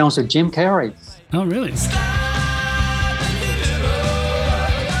been in films with Jim Carrey. Oh, really?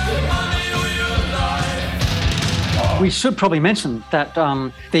 We should probably mention that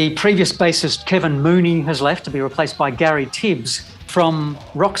the previous bassist Kevin Mooney has left to be replaced by Gary Tibbs from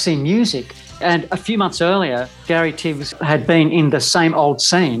Roxy Music. And a few months earlier, Gary Tibbs had been in the same old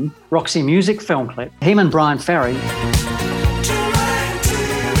scene, Roxy Music film clip. Him and Brian Ferry.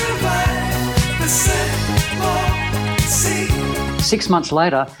 6 months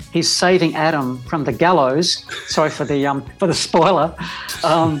later, he's saving Adam from the gallows. Sorry for the spoiler.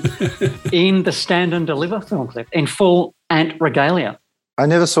 In the Stand and Deliver film clip in full Ant regalia. I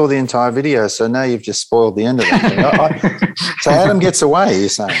never saw the entire video, so now you've just spoiled the end of it. So Adam gets away, you're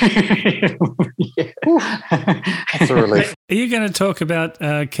saying? That's a relief. Are you going to talk about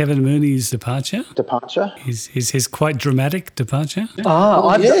Kevin Mooney's departure? Departure? His quite dramatic departure? Yes.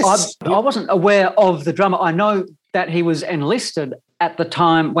 I wasn't aware of the drama. I know that he was enlisted at the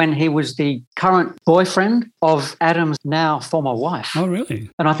time when he was the current boyfriend of Adam's now former wife. Oh, really?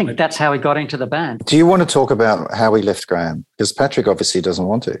 And I think that's how he got into the band. Do you want to talk about how he left Graham? Because Patrick obviously doesn't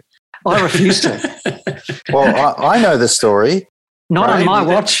want to. I refuse to. Well, I know the story. Not on my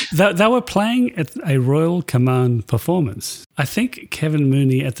watch. They were playing at a Royal Command performance. I think Kevin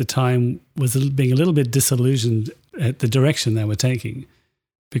Mooney at the time was being a little bit disillusioned at the direction they were taking,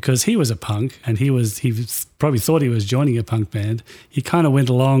 because he was a punk and he probably thought he was joining a punk band. He kind of went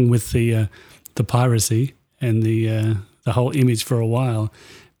along with the piracy and the whole image for a while.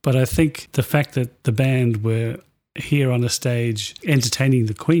 But I think the fact that the band were here on a stage entertaining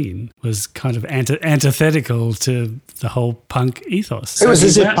the Queen was kind of antithetical to the whole punk ethos. It was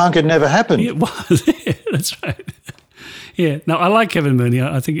as if punk had never happened. It was. Yeah, that's right. Yeah. No, I like Kevin Mooney.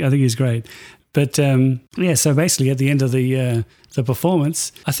 I think he's great. But so basically at the end of the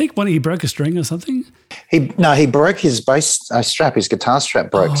performance, I think he broke a string or something. He broke his bass strap, his guitar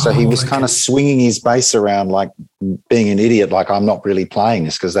strap broke. So he was kind of swinging his bass around like being an idiot, like I'm not really playing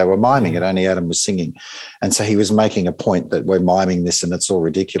this, because they were miming it, only Adam was singing. And so he was making a point that we're miming this and it's all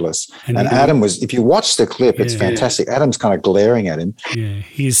ridiculous. And Adam was, if you watch the clip, it's fantastic. Adam's kind of glaring at him. Yeah,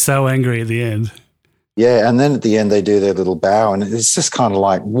 he's so angry at the end. Yeah, and then at the end they do their little bow and it's just kind of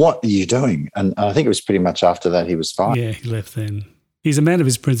like, what are you doing? And I think it was pretty much after that he was fired. Yeah, he left then. He's a man of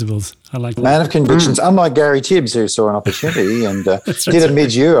his principles. I like that. Man of convictions, unlike Gary Tibbs, who saw an opportunity and did a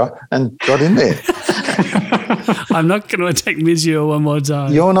mid-year and got in there. I'm not going to attack Mizio one more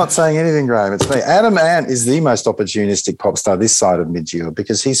time. You're not saying anything, Graham. It's me. Adam Ant is the most opportunistic pop star this side of mid-year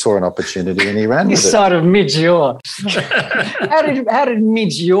because he saw an opportunity and he ran with This it. side of mid-year. How did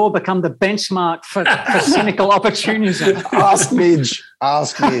mid-year become the benchmark for cynical opportunism? Ask Midge.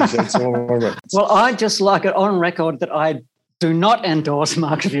 Ask Midge. That's all I got. Well, I'd just like it on record that I do not endorse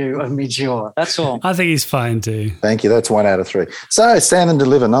Mark's view of mid-year. That's all. I think he's fine too. Thank you. That's 1 out of 3. So, Stand and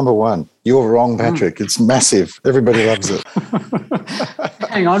Deliver, number 1. You're wrong, Patrick. It's massive. Everybody loves it.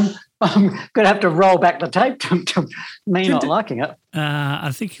 Hang on. I'm going to have to roll back the tape to me not liking it. I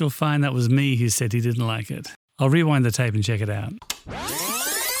think you'll find that was me who said he didn't like it. I'll rewind the tape and check it out.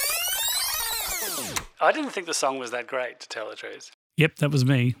 I didn't think the song was that great, to tell the truth. Yep, that was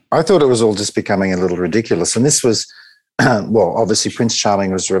me. I thought it was all just becoming a little ridiculous. And this was, well, obviously Prince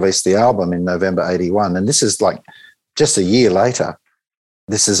Charming was released the album in November 81. And this is like just a year later.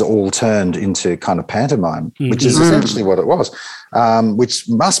 This is all turned into kind of pantomime, which is essentially what it was, which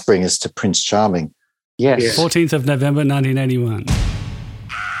must bring us to Prince Charming. Yes. 14th of November, 1981.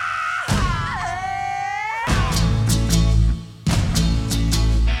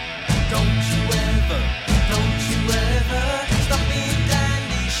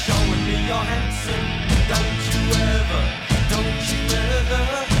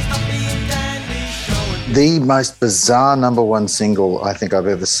 The most bizarre number 1 single I think I've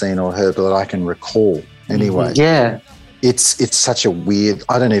ever seen or heard that I can recall anyway. Yeah. It's such a weird,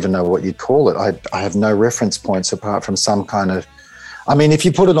 I don't even know what you'd call it. I have no reference points apart from some kind of, I mean, if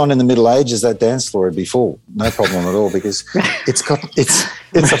you put it on in the Middle Ages, that dance floor would be full. No problem at all because it's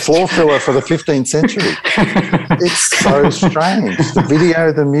a floor filler for the 15th century. It's so strange. The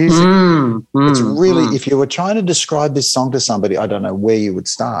video, the music. It's really, if you were trying to describe this song to somebody, I don't know where you would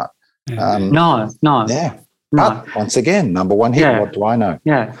start. No. Yeah. But once again, number 1 hit. Yeah. What do I know?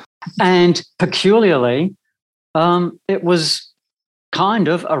 Yeah. And peculiarly, it was kind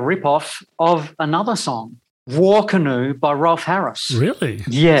of a rip-off of another song, War Canoe by Rolf Harris. Really?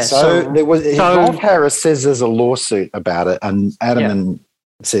 Yeah. So Rolf Harris says there's a lawsuit about it, and Adam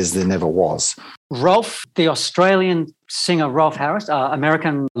says there never was. Rolf, the Australian singer Rolf Harris,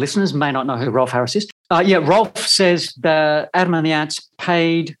 American listeners may not know who Rolf Harris is. Rolf says that Adam and the Ants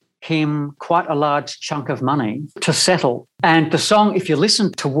paid him quite a large chunk of money to settle. And the song, if you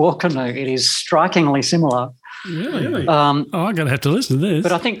listen to War Canoe, it is strikingly similar. Really? I'm going to have to listen to this.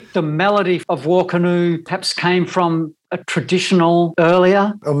 But I think the melody of War Canoe perhaps came from a traditional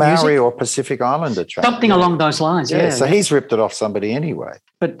earlier Maori music. or Pacific Islander track. Something along those lines, yeah. So he's ripped it off somebody anyway.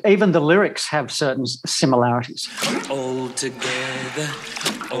 But even the lyrics have certain similarities. All together,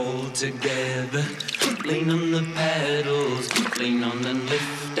 lean on the pedals, lean on and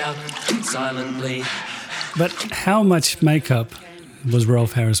lift out silently. But how much makeup was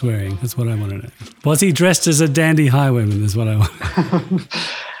Rolf Harris wearing? That's what I want to know. Was he dressed as a dandy highwayman? Is what I want to know.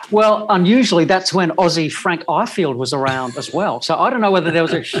 Well, unusually, that's when Aussie Frank Ifield was around as well. So I don't know whether there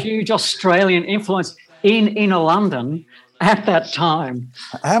was a huge Australian influence in Inner London at that time.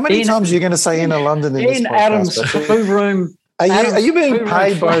 How many times are you going to say Inner London in this podcast? Adam's food room. Are you being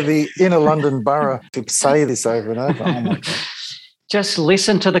paid by the Inner London Borough to say this over and over? Oh, my God. Just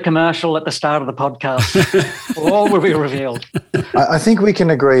listen to the commercial at the start of the podcast. All will be revealed. I think we can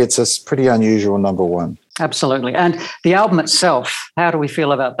agree it's a pretty unusual number 1. Absolutely. And the album itself, how do we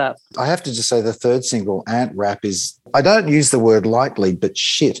feel about that? I have to just say the third single, Ant Rap, is, I don't use the word lightly, but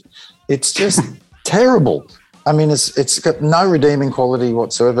shit. It's just terrible. I mean, it's got no redeeming quality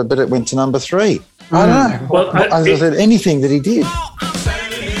whatsoever, but it went to number 3. I don't know. Well, I said anything that he did.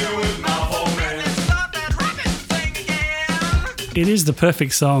 It is the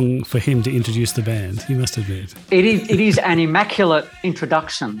perfect song for him to introduce the band, you must admit. It is an immaculate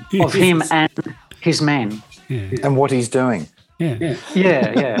introduction of him and his men. Yeah. And what he's doing. Yeah.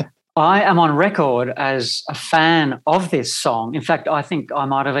 Yeah. I am on record as a fan of this song. In fact, I think I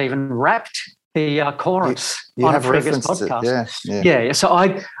might have even rapped the chorus You on a have previous referenced podcast. it. Yeah. So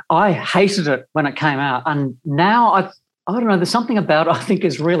I hated it when it came out, and now I don't know. There's something about it I think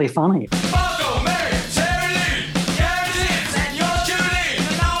is really funny.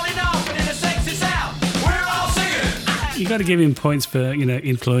 You got to give him points for,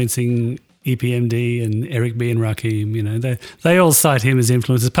 influencing EPMD and Eric B. and Rakim. They all cite him as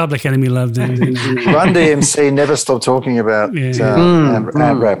influences. Public Enemy loved him. Run DMC never stopped talking about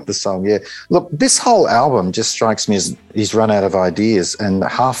Ant Rap, the song. Yeah. Look, this whole album just strikes me as he's run out of ideas and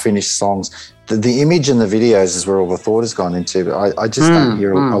half-finished songs. The image and the videos is where all the thought has gone into. But I just don't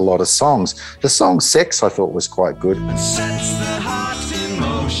hear a lot of songs. The song Sex I thought was quite good. Sets the heart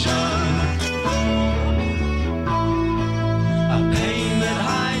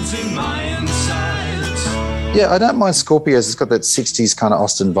Yeah, I don't mind Scorpios. It's got that 60s kind of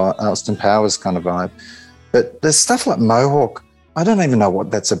Austin Powers kind of vibe. But there's stuff like Mohawk. I don't even know what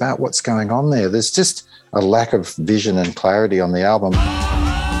that's about, what's going on there. There's just a lack of vision and clarity on the album.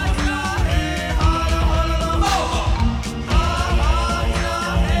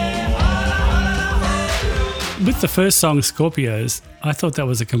 With the first song, Scorpios, I thought that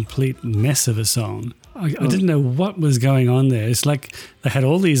was a complete mess of a song. I didn't know what was going on there. It's like they had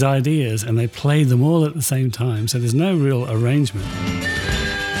all these ideas and they played them all at the same time, so there's no real arrangement.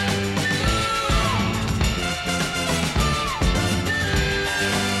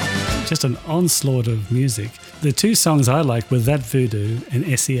 Just an onslaught of music. The two songs I like were That Voodoo and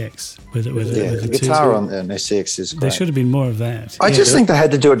SEX. The guitar on SEX is great. There should have been more of that. I just think they had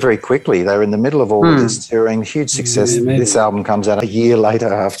to do it very quickly. They were in the middle of all of this touring, huge success. This album comes out a year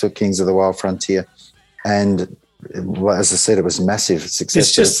later after Kings of the Wild Frontier. And well, as I said, it was a massive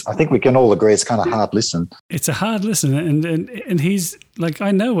success. I think we can all agree it's kind of hard listen. It's a hard listen. And he's like,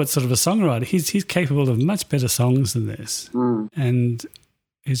 I know what sort of a songwriter. He's capable of much better songs than this. And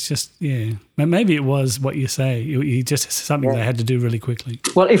it's just, maybe it was what you say. He just something they had to do really quickly.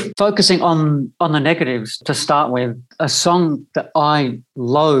 Well, if focusing on the negatives to start with, a song that I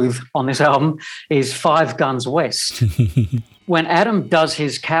loathe on this album is Five Guns West. When Adam does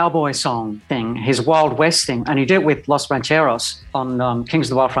his cowboy song thing, his Wild West thing, and he did it with Los Rancheros on Kings of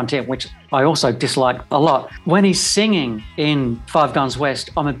the Wild Frontier, which I also dislike a lot. When he's singing in Five Guns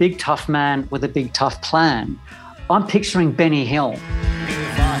West, I'm a big tough man with a big tough plan, I'm picturing Benny Hill.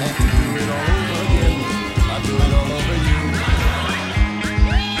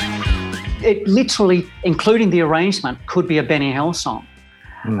 It literally, including the arrangement, could be a Benny Hill song.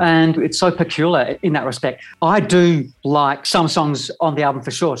 And it's so peculiar in that respect. I do like some songs on the album for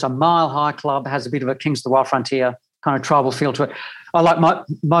sure. So Mile High Club has a bit of a Kings of the Wild Frontier kind of tribal feel to it. I like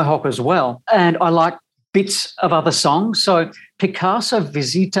Mohawk as well. And I like bits of other songs. So Picasso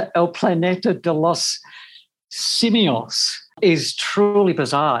Visita el Planeta de los Simios is truly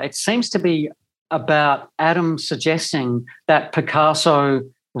bizarre. It seems to be about Adam suggesting that Picasso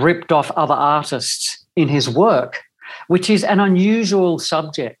ripped off other artists in his work, which is an unusual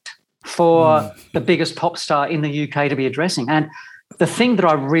subject for the biggest pop star in the UK to be addressing. And the thing that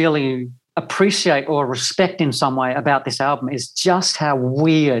I really appreciate or respect in some way about this album is just how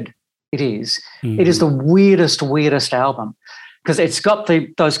weird it is. It is the weirdest album because it's got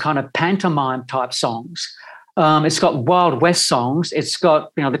those kind of pantomime type songs. It's got Wild West songs. It's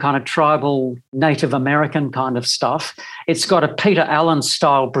got, the kind of tribal Native American kind of stuff. It's got a Peter Allen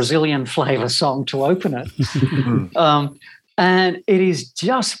style Brazilian flavour song to open it. And it is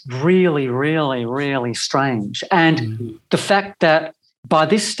just really, really, really strange. And the fact that by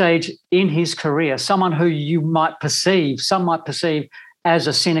this stage in his career, someone who some might perceive as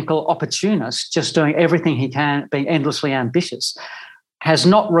a cynical opportunist, just doing everything he can, being endlessly ambitious, has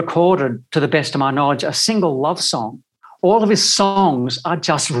not recorded, to the best of my knowledge, a single love song. All of his songs are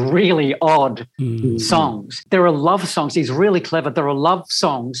just really odd songs. There are love songs. He's really clever. There are love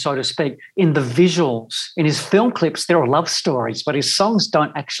songs, so to speak, in the visuals. In his film clips, there are love stories, but his songs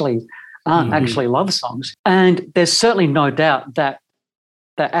aren't actually love songs. And there's certainly no doubt that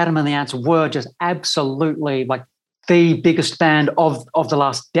Adam and the Ants were just absolutely like the biggest band of the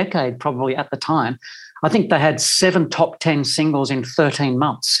last decade, probably at the time. I think they had 7 top 10 singles in 13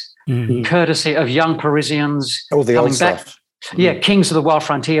 months, courtesy of Young Parisians. All the old stuff. Yeah, Kings of the Wild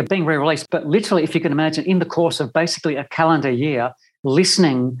Frontier being re-released. But literally, if you can imagine, in the course of basically a calendar year,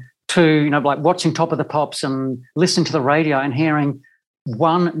 listening to, like watching Top of the Pops and listening to the radio and hearing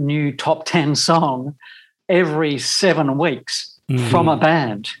one new top 10 song every 7 weeks from a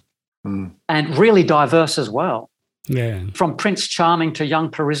band, and really diverse as well. Yeah. From Prince Charming to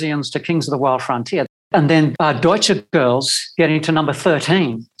Young Parisians to Kings of the Wild Frontier. And then Deutsche Girls getting to number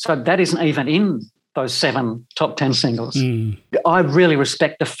 13. So that isn't even in those 7 top 10 singles. I really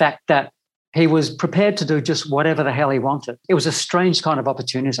respect the fact that he was prepared to do just whatever the hell he wanted. It was a strange kind of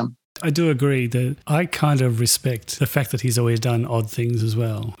opportunism. I do agree that I kind of respect the fact that he's always done odd things as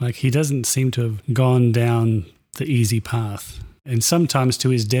well. Like he doesn't seem to have gone down the easy path. And sometimes to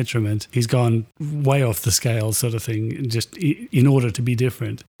his detriment, he's gone way off the scale sort of thing, just in order to be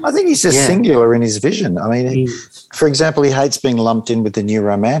different. I think he's just singular in his vision. I mean, for example, he hates being lumped in with the New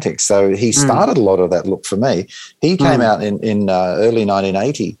Romantics. So he started a lot of that look for me. He came out in early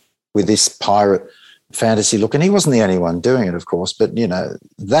 1980 with this pirate fantasy look, and he wasn't the only one doing it, of course, but,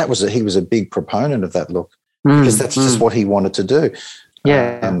 he was a big proponent of that look because that's just what he wanted to do.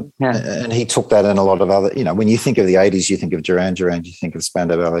 Yeah, yeah. And he took that in a lot of other, when you think of the 80s, you think of Duran Duran, you think of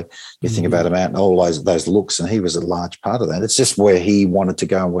Spandau Ballet, you think of Adam Ant and all those looks, and he was a large part of that. It's just where he wanted to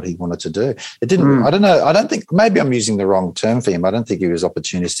go and what he wanted to do. It didn't, I don't know, I don't think, maybe I'm using the wrong term for him. I don't think he was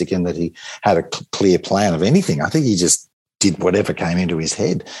opportunistic in that he had a clear plan of anything. I think he just did whatever came into his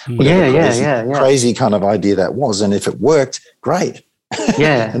head. Crazy kind of idea that was. And if it worked, great.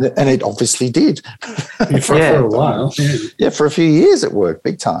 Yeah. and it obviously did. For a while. Yeah, for a few years it worked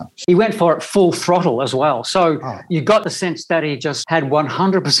big time. He went for it full throttle as well. So you got the sense that he just had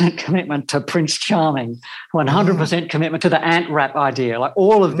 100% commitment to Prince Charming, 100% commitment to the ant rap idea, like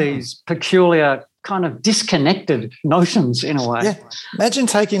all of these peculiar kind of disconnected notions in a way. Yeah. Imagine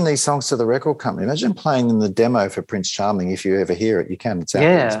taking these songs to the record company. Imagine playing them the demo for Prince Charming. If you ever hear it, you can. It's out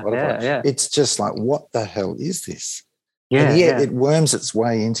there on Spotify. Yeah. It's just like, what the hell is this? Yeah, and yet it worms its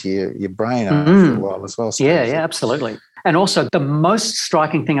way into your brain after a while as well. Yeah, absolutely. And also the most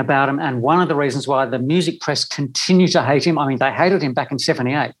striking thing about him, and one of the reasons why the music press continue to hate him, I mean, they hated him back in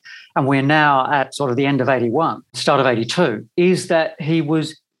 78, and we're now at sort of the end of 81, start of 82, is that he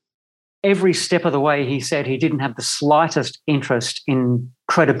was, every step of the way, he said he didn't have the slightest interest in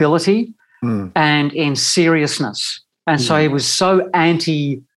credibility and in seriousness. And so he was so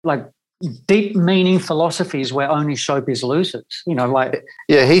anti, like, deep meaning philosophies where only showbiz loses,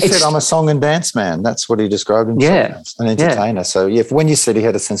 he said, I'm a song and dance man. That's what he described himself as, an entertainer. So when you said he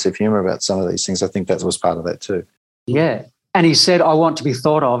had a sense of humour about some of these things, I think that was part of that too. Yeah. And he said, I want to be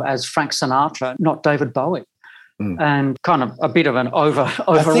thought of as Frank Sinatra, not David Bowie. And kind of a bit of an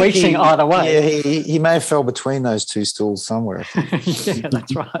overreaching either way. Yeah, he may have fell between those two stools somewhere. Yeah,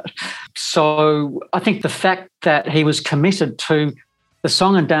 that's right. So I think the fact that he was committed to the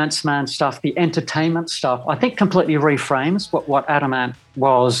song and dance man stuff, the entertainment stuff, I think completely reframes what Adam Ant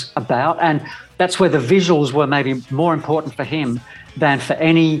was about. And that's where the visuals were maybe more important for him than for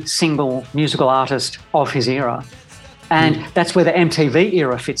any single musical artist of his era. And that's where the MTV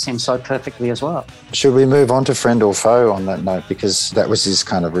era fits in so perfectly as well. Should we move on to Friend or Foe on that note? Because that was his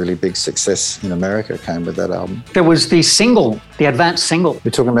kind of really big success in America, came with that album. There was the single, the advanced single. We're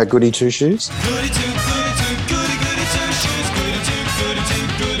talking about Goody Two Shoes?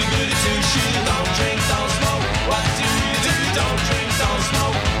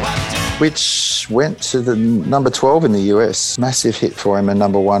 Which went to the number 12 in the US. Massive hit for him and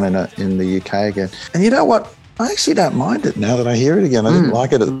number 1 in the UK again. And you know what? I actually don't mind it now that I hear it again. I didn't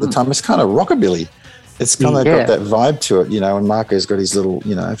like it at the time. It's kind of rockabilly. It's kind of got that vibe to it, and Marco's got his little,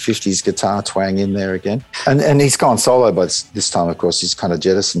 50s guitar twang in there again. And he's gone solo by this time, of course. He's kind of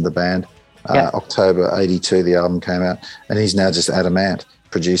jettisoned the band. October 82, the album came out. And he's now just Adam Ant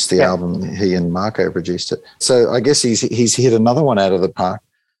produced the album. He and Marco produced it. So I guess he's hit another one out of the park.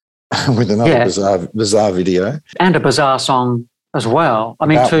 With another bizarre video. And a bizarre song as well. I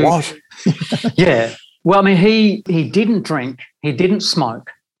mean, about what? Yeah. Well, I mean, he didn't drink. He didn't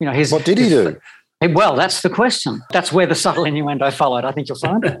smoke. What did he do? Well, that's the question. That's where the subtle innuendo followed. I think you'll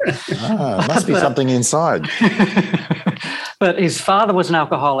find it. Must be something inside. But his father was an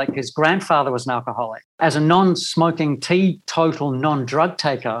alcoholic. His grandfather was an alcoholic. As a non-smoking, teetotal, non-drug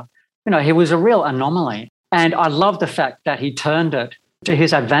taker, he was a real anomaly. And I love the fact that he turned it to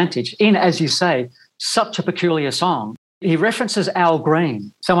his advantage in, as you say, such a peculiar song. He references Al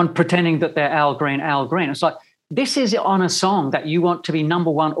Green, someone pretending that they're Al Green. It's like, this is on a song that you want to be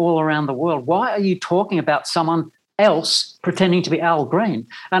number 1 all around the world. Why are you talking about someone else pretending to be Al Green?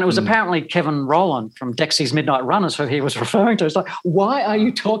 And it was apparently Kevin Rowland from Dexy's Midnight Runners who he was referring to. It's like, why are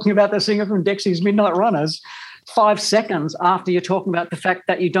you talking about the singer from Dexy's Midnight Runners 5 seconds after you're talking about the fact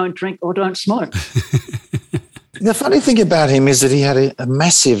that you don't drink or don't smoke? The funny thing about him is that he had a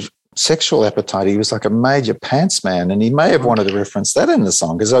massive sexual appetite. He was like a major pants man, and he may have wanted to reference that in the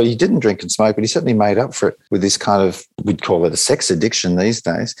song because he didn't drink and smoke, but he certainly made up for it with this kind of, we'd call it a sex addiction these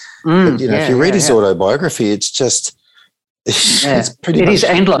days. But, if you read his autobiography, it's just, it's pretty much. It is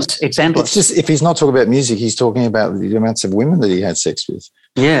endless. It's endless. It's just, if he's not talking about music, he's talking about the amounts of women that he had sex with.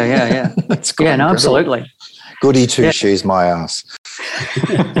 Yeah. That's quite incredible. Absolutely. Goody Two Shoes, my ass.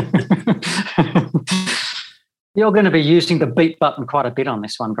 You're going to be using the beep button quite a bit on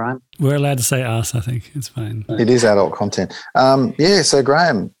this one, Graham. We're allowed to say us, I think. It's fine. It is adult content. So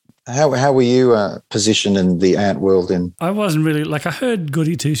Graham, how were you positioned in the Ant world? I wasn't really, I heard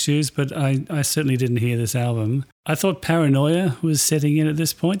Goody Two Shoes, but I certainly didn't hear this album. I thought Paranoia was setting in at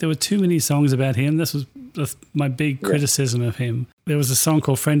this point. There were too many songs about him. This was my big criticism of him. There was a song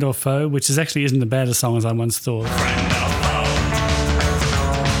called Friend or Foe, which actually isn't as bad a song as I once thought.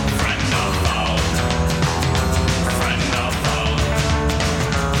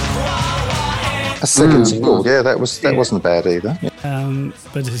 second single. Yeah, that wasn't bad either.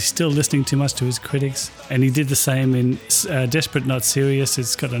 But he's still listening too much to his critics. And he did the same in Desperate Not Serious.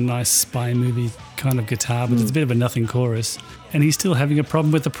 It's got a nice spy movie kind of guitar, but it's a bit of a nothing chorus. And he's still having a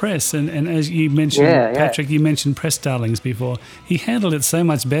problem with the press. And as you mentioned, Patrick, you mentioned Press Darlings before. He handled it so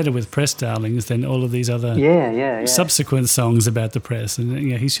much better with Press Darlings than all of these other subsequent songs about the press. And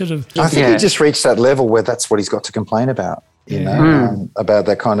he should have... I think he just reached that level where that's what he's got to complain about. About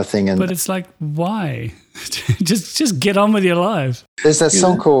that kind of thing. But it's like, why? just get on with your life. There's that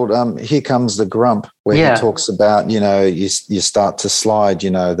song called Here Comes the Grump, where he talks about, you start to slide,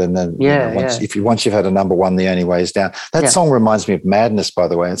 once you've had a number one, the only way is down. That song reminds me of Madness, by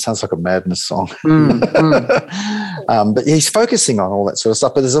the way. It sounds like a Madness song. But he's focusing on all that sort of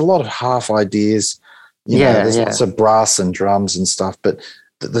stuff. But there's a lot of half ideas. There's lots of brass and drums and stuff, but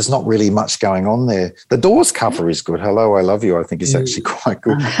there's not really much going on there. The Doors cover is good. Hello, I Love You, I think is actually quite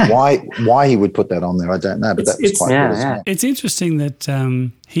good. Why he would put that on there, I don't know, but that was quite good as well. It's interesting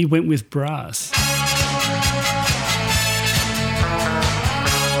that he went with brass.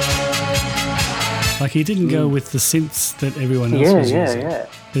 Like he didn't go with the synths that everyone else was using.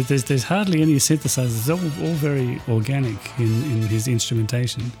 There's hardly any synthesizers. It's all very organic in his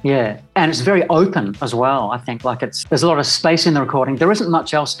instrumentation. Yeah, and it's very open as well, I think. Like there's a lot of space in the recording. There isn't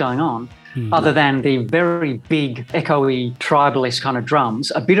much else going on other than the very big, echoey, tribalist kind of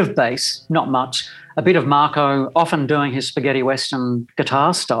drums, a bit of bass, not much, a bit of Marco often doing his spaghetti western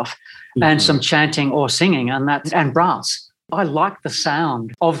guitar stuff, and some chanting or singing and brass. I like the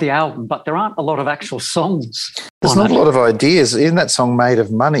sound of the album, but there aren't a lot of actual songs. There's not a lot of ideas in that song Made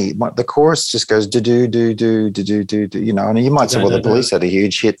of Money. The chorus just goes do do do do do do do. And you might say, well, the Police had a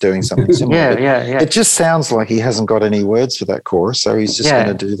huge hit doing something similar. It just sounds like he hasn't got any words for that chorus, so he's just going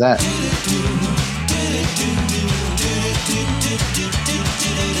to do that.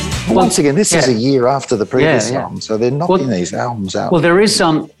 Once again, this is a year after the previous album, so they're knocking these albums out. Well, there is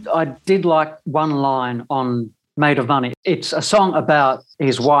I did like one line on Made of Money. It's a song about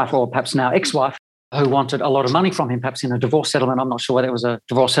his wife, or perhaps now ex-wife, who wanted a lot of money from him, perhaps in a divorce settlement. I'm not sure whether it was a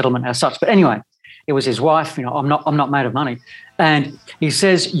divorce settlement as such, but anyway, it was his wife. I'm not made of money. And he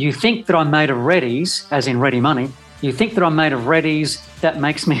says, "You think that I'm made of Reddies, as in ready money. You think that I'm made of Reddies. That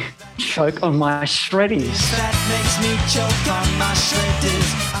makes me choke on my shreddies." That makes me choke on my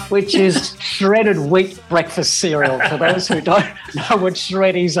shreddies. Which is shredded wheat breakfast cereal for those who don't know what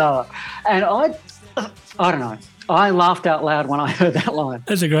shreddies are. And I don't know. I laughed out loud when I heard that line.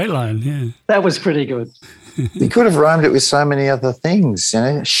 That's a great line, yeah. That was pretty good. He could have rhymed it with so many other things,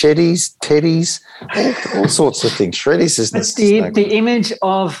 sheddies, teddies, all sorts of things. Shreddies is the image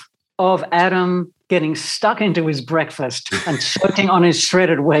of Adam getting stuck into his breakfast and choking on his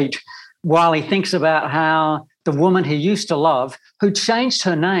shredded wheat while he thinks about how the woman he used to love, who changed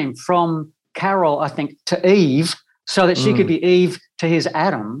her name from Carol, I think, to Eve, so that she could be Eve to his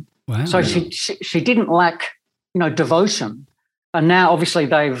Adam. Wow. So she didn't lack, devotion, and now obviously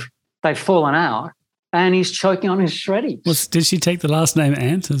they've fallen out, and he's choking on his shreddies. Did she take the last name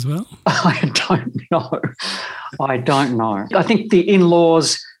Ant as well? I don't know. I think the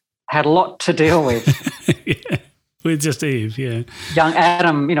in-laws had a lot to deal with. With just Eve, yeah. Young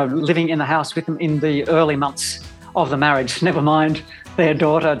Adam, living in the house with them in the early months of the marriage. Never mind their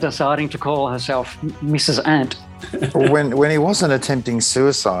daughter deciding to call herself Mrs. Ant. When he wasn't attempting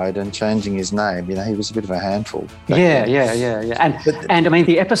suicide and changing his name, he was a bit of a handful. Yeah. And I mean,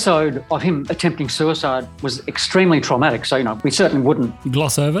 the episode of him attempting suicide was extremely traumatic. So, we certainly wouldn't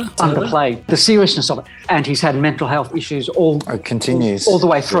gloss over, underplay the seriousness of it. And he's had mental health issues continues all the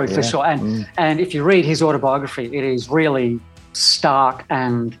way through, for sure. And if you read his autobiography, it is really stark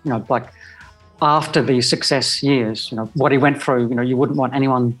and, like after the success years, what he went through, you wouldn't want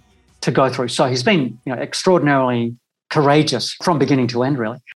anyone to go through. So he's been, extraordinarily courageous from beginning to end,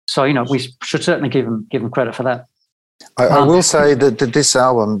 really. So, we should certainly give him credit for that. I will say that this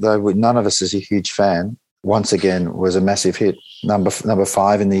album, though none of us is a huge fan, once again was a massive hit. Number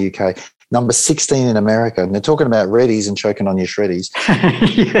 5 in the UK, number 16 in America. And they're talking about Reddies and choking on your shreddies.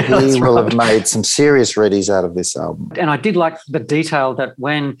 He will have made some serious Reddies out of this album. And I did like the detail that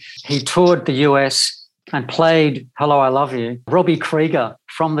when he toured the US and played Hello, I Love You, Robbie Krieger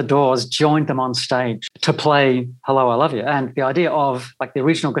from The Doors joined them on stage to play Hello, I Love You. And the idea of, like, the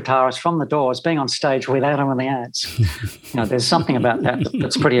original guitarist from The Doors being on stage with Adam and the Ants, there's something about that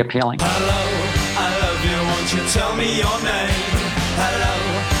that's pretty appealing. Hello, I love you, won't you tell me your name? Hello,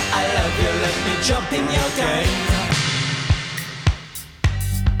 I love you, let me jump in your game.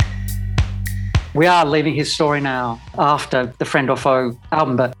 We are leaving his story now after the Friend or Foe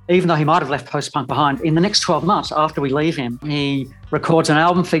album, but even though he might have left post-punk behind, in the next 12 months after we leave him, he records an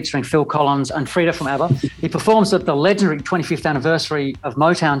album featuring Phil Collins and Frida from ABBA. He performs at the legendary 25th anniversary of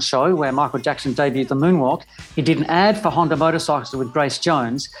Motown show where Michael Jackson debuted the moonwalk. He did an ad for Honda motorcycles with Grace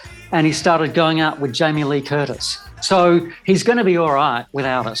Jones, and he started going out with Jamie Lee Curtis. So he's going to be all right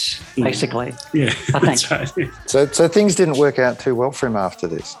without us, basically. Yeah, I think. that's right. So things didn't work out too well for him after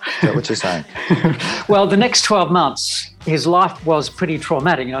this. Is that what you're saying? Well, the next 12 months, his life was pretty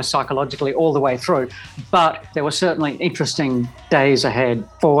traumatic, psychologically all the way through. But there were certainly interesting days ahead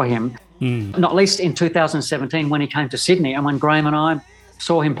for him, not least in 2017 when he came to Sydney and when Graham and I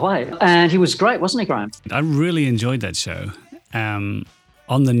saw him play. And he was great, wasn't he, Graham? I really enjoyed that show.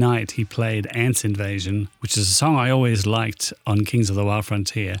 On the night, he played Ants Invasion, which is a song I always liked on Kings of the Wild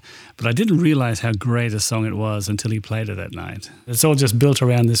Frontier, but I didn't realize how great a song it was until he played it that night. It's all just built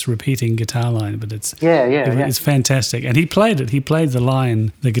around this repeating guitar line, but it's fantastic. And he played it. He played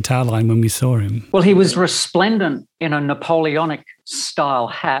the guitar line when we saw him. Well, he was resplendent in a Napoleonic-style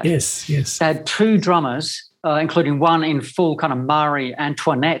hat. Yes. They had two drummers, including one in full kind of Marie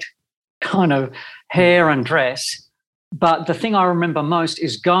Antoinette kind of hair and dress. But the thing I remember most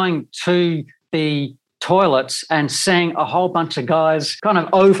is going to the toilets and seeing a whole bunch of guys, kind of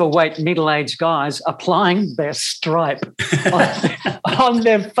overweight, middle-aged guys, applying their stripe on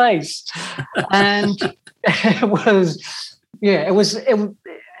their face. And it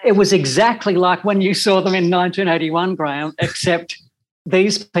was exactly like when you saw them in 1981, Graham, except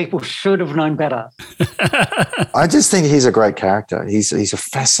these people should have known better. I just think he's a great character. He's a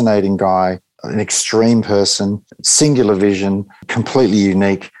fascinating guy, an extreme person, singular vision, completely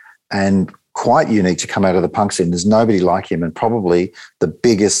unique and quite unique to come out of the punk scene. There's nobody like him, and probably the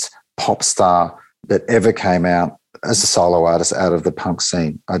biggest pop star that ever came out as a solo artist out of the punk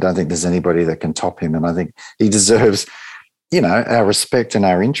scene. I don't think there's anybody that can top him, and I think he deserves, our respect and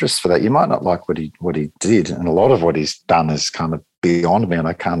our interest for that. You might not like what he did, and a lot of what he's done is kind of beyond me and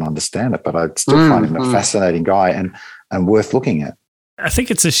I can't understand it, but I still find him a fascinating guy and worth looking at. I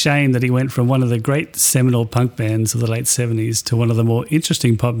think it's a shame that he went from one of the great seminal punk bands of the late 70s to one of the more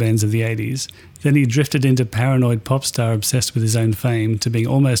interesting pop bands of the 80s. Then he drifted into paranoid pop star obsessed with his own fame to being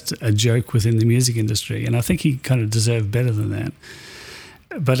almost a joke within the music industry. And I think he kind of deserved better than that.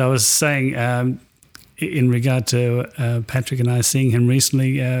 But I was saying, in regard to Patrick and I seeing him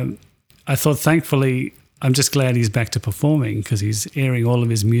recently, I thought thankfully I'm just glad he's back to performing because he's airing all of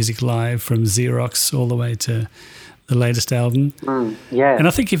his music live from Xerox all the way to the latest album. And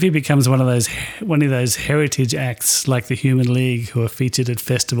I think if he becomes one of those heritage acts like the Human League who are featured at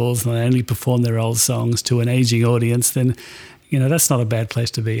festivals and they only perform their old songs to an aging audience, then, that's not a bad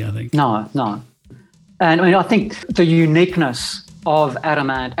place to be, I think. No. And I think the uniqueness of Adam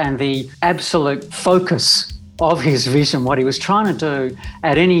Ant and the absolute focus of his vision, what he was trying to do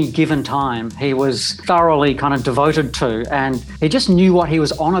at any given time, he was thoroughly kind of devoted to, and he just knew what he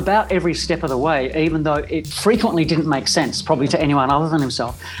was on about every step of the way, even though it frequently didn't make sense, probably to anyone other than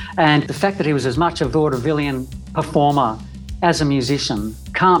himself. And the fact that he was as much a vaudevillian performer as a musician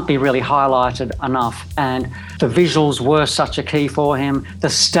can't be really highlighted enough. And the visuals were such a key for him. The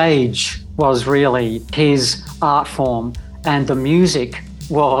stage was really his art form, and the music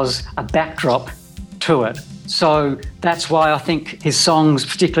was a backdrop to it. So that's why I think his songs,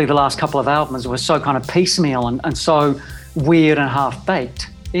 particularly the last couple of albums, were so kind of piecemeal and so weird and half-baked,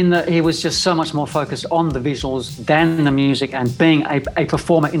 in that he was just so much more focused on the visuals than the music and being a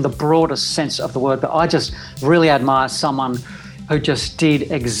performer in the broadest sense of the word. But I just really admire someone who just did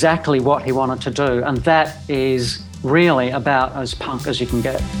exactly what he wanted to do, and that is really about as punk as you can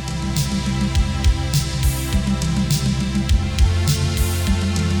get.